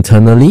people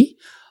internally.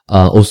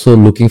 Also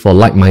looking for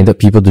like-minded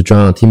people to join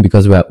our team,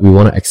 because we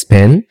want to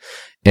expand.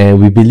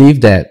 And we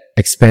believe that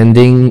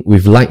expanding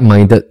with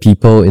like-minded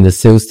people in the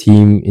sales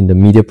team, in the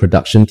media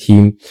production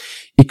team,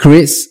 it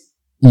creates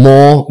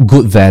more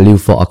good value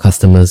for our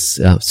customers.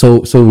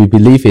 So we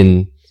believe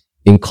in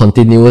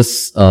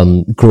continuous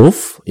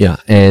growth.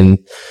 And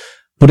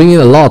putting in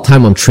a lot of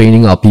time on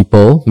training our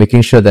people,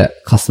 making sure that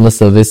customer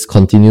service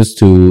continues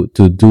to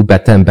do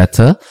better and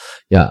better.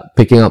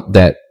 Picking up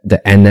the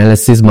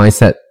analysis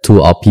mindset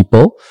to our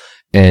people,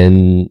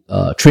 and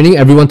training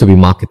everyone to be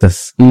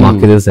marketers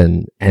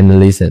and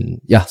analysts,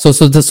 and so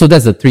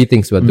that's the three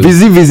things we're doing.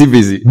 Busy,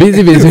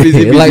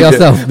 like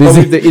yourself. Busy. But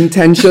with the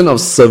intention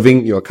of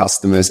serving your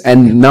customers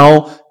and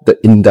now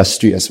the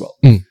industry as well.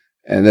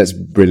 And that's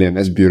brilliant.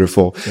 That's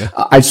beautiful.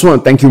 I just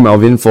want to thank you,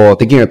 Melvin, for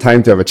taking the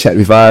time to have a chat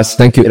with us.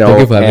 Thank you. Thank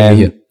you for having me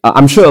here.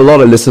 I'm sure a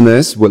lot of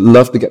listeners would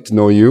love to get to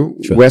know you.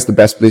 Sure. Where's the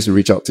best place to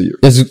reach out to you?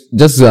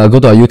 Just go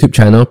to our YouTube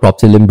channel,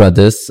 Property Lim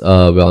Brothers. We're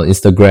on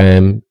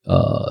Instagram,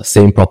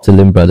 same Property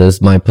Lim Brothers.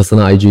 My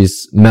personal IG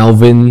is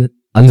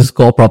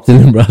Melvin_Property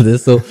Lim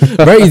Brothers. So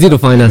very easy to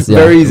find us.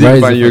 Very easy to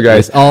find you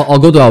guys. I'll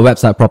go to our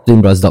website,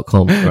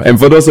 propertylimbrothers.com. Right. And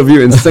for those of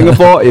you in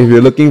Singapore, if you're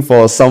looking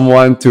for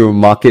someone to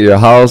market your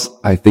house,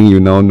 I think you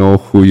now know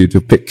who you to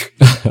pick.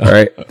 All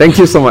right. Thank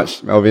you so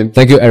much, Melvin.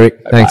 Thank you,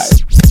 Eric. Bye-bye.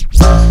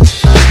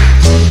 Thanks.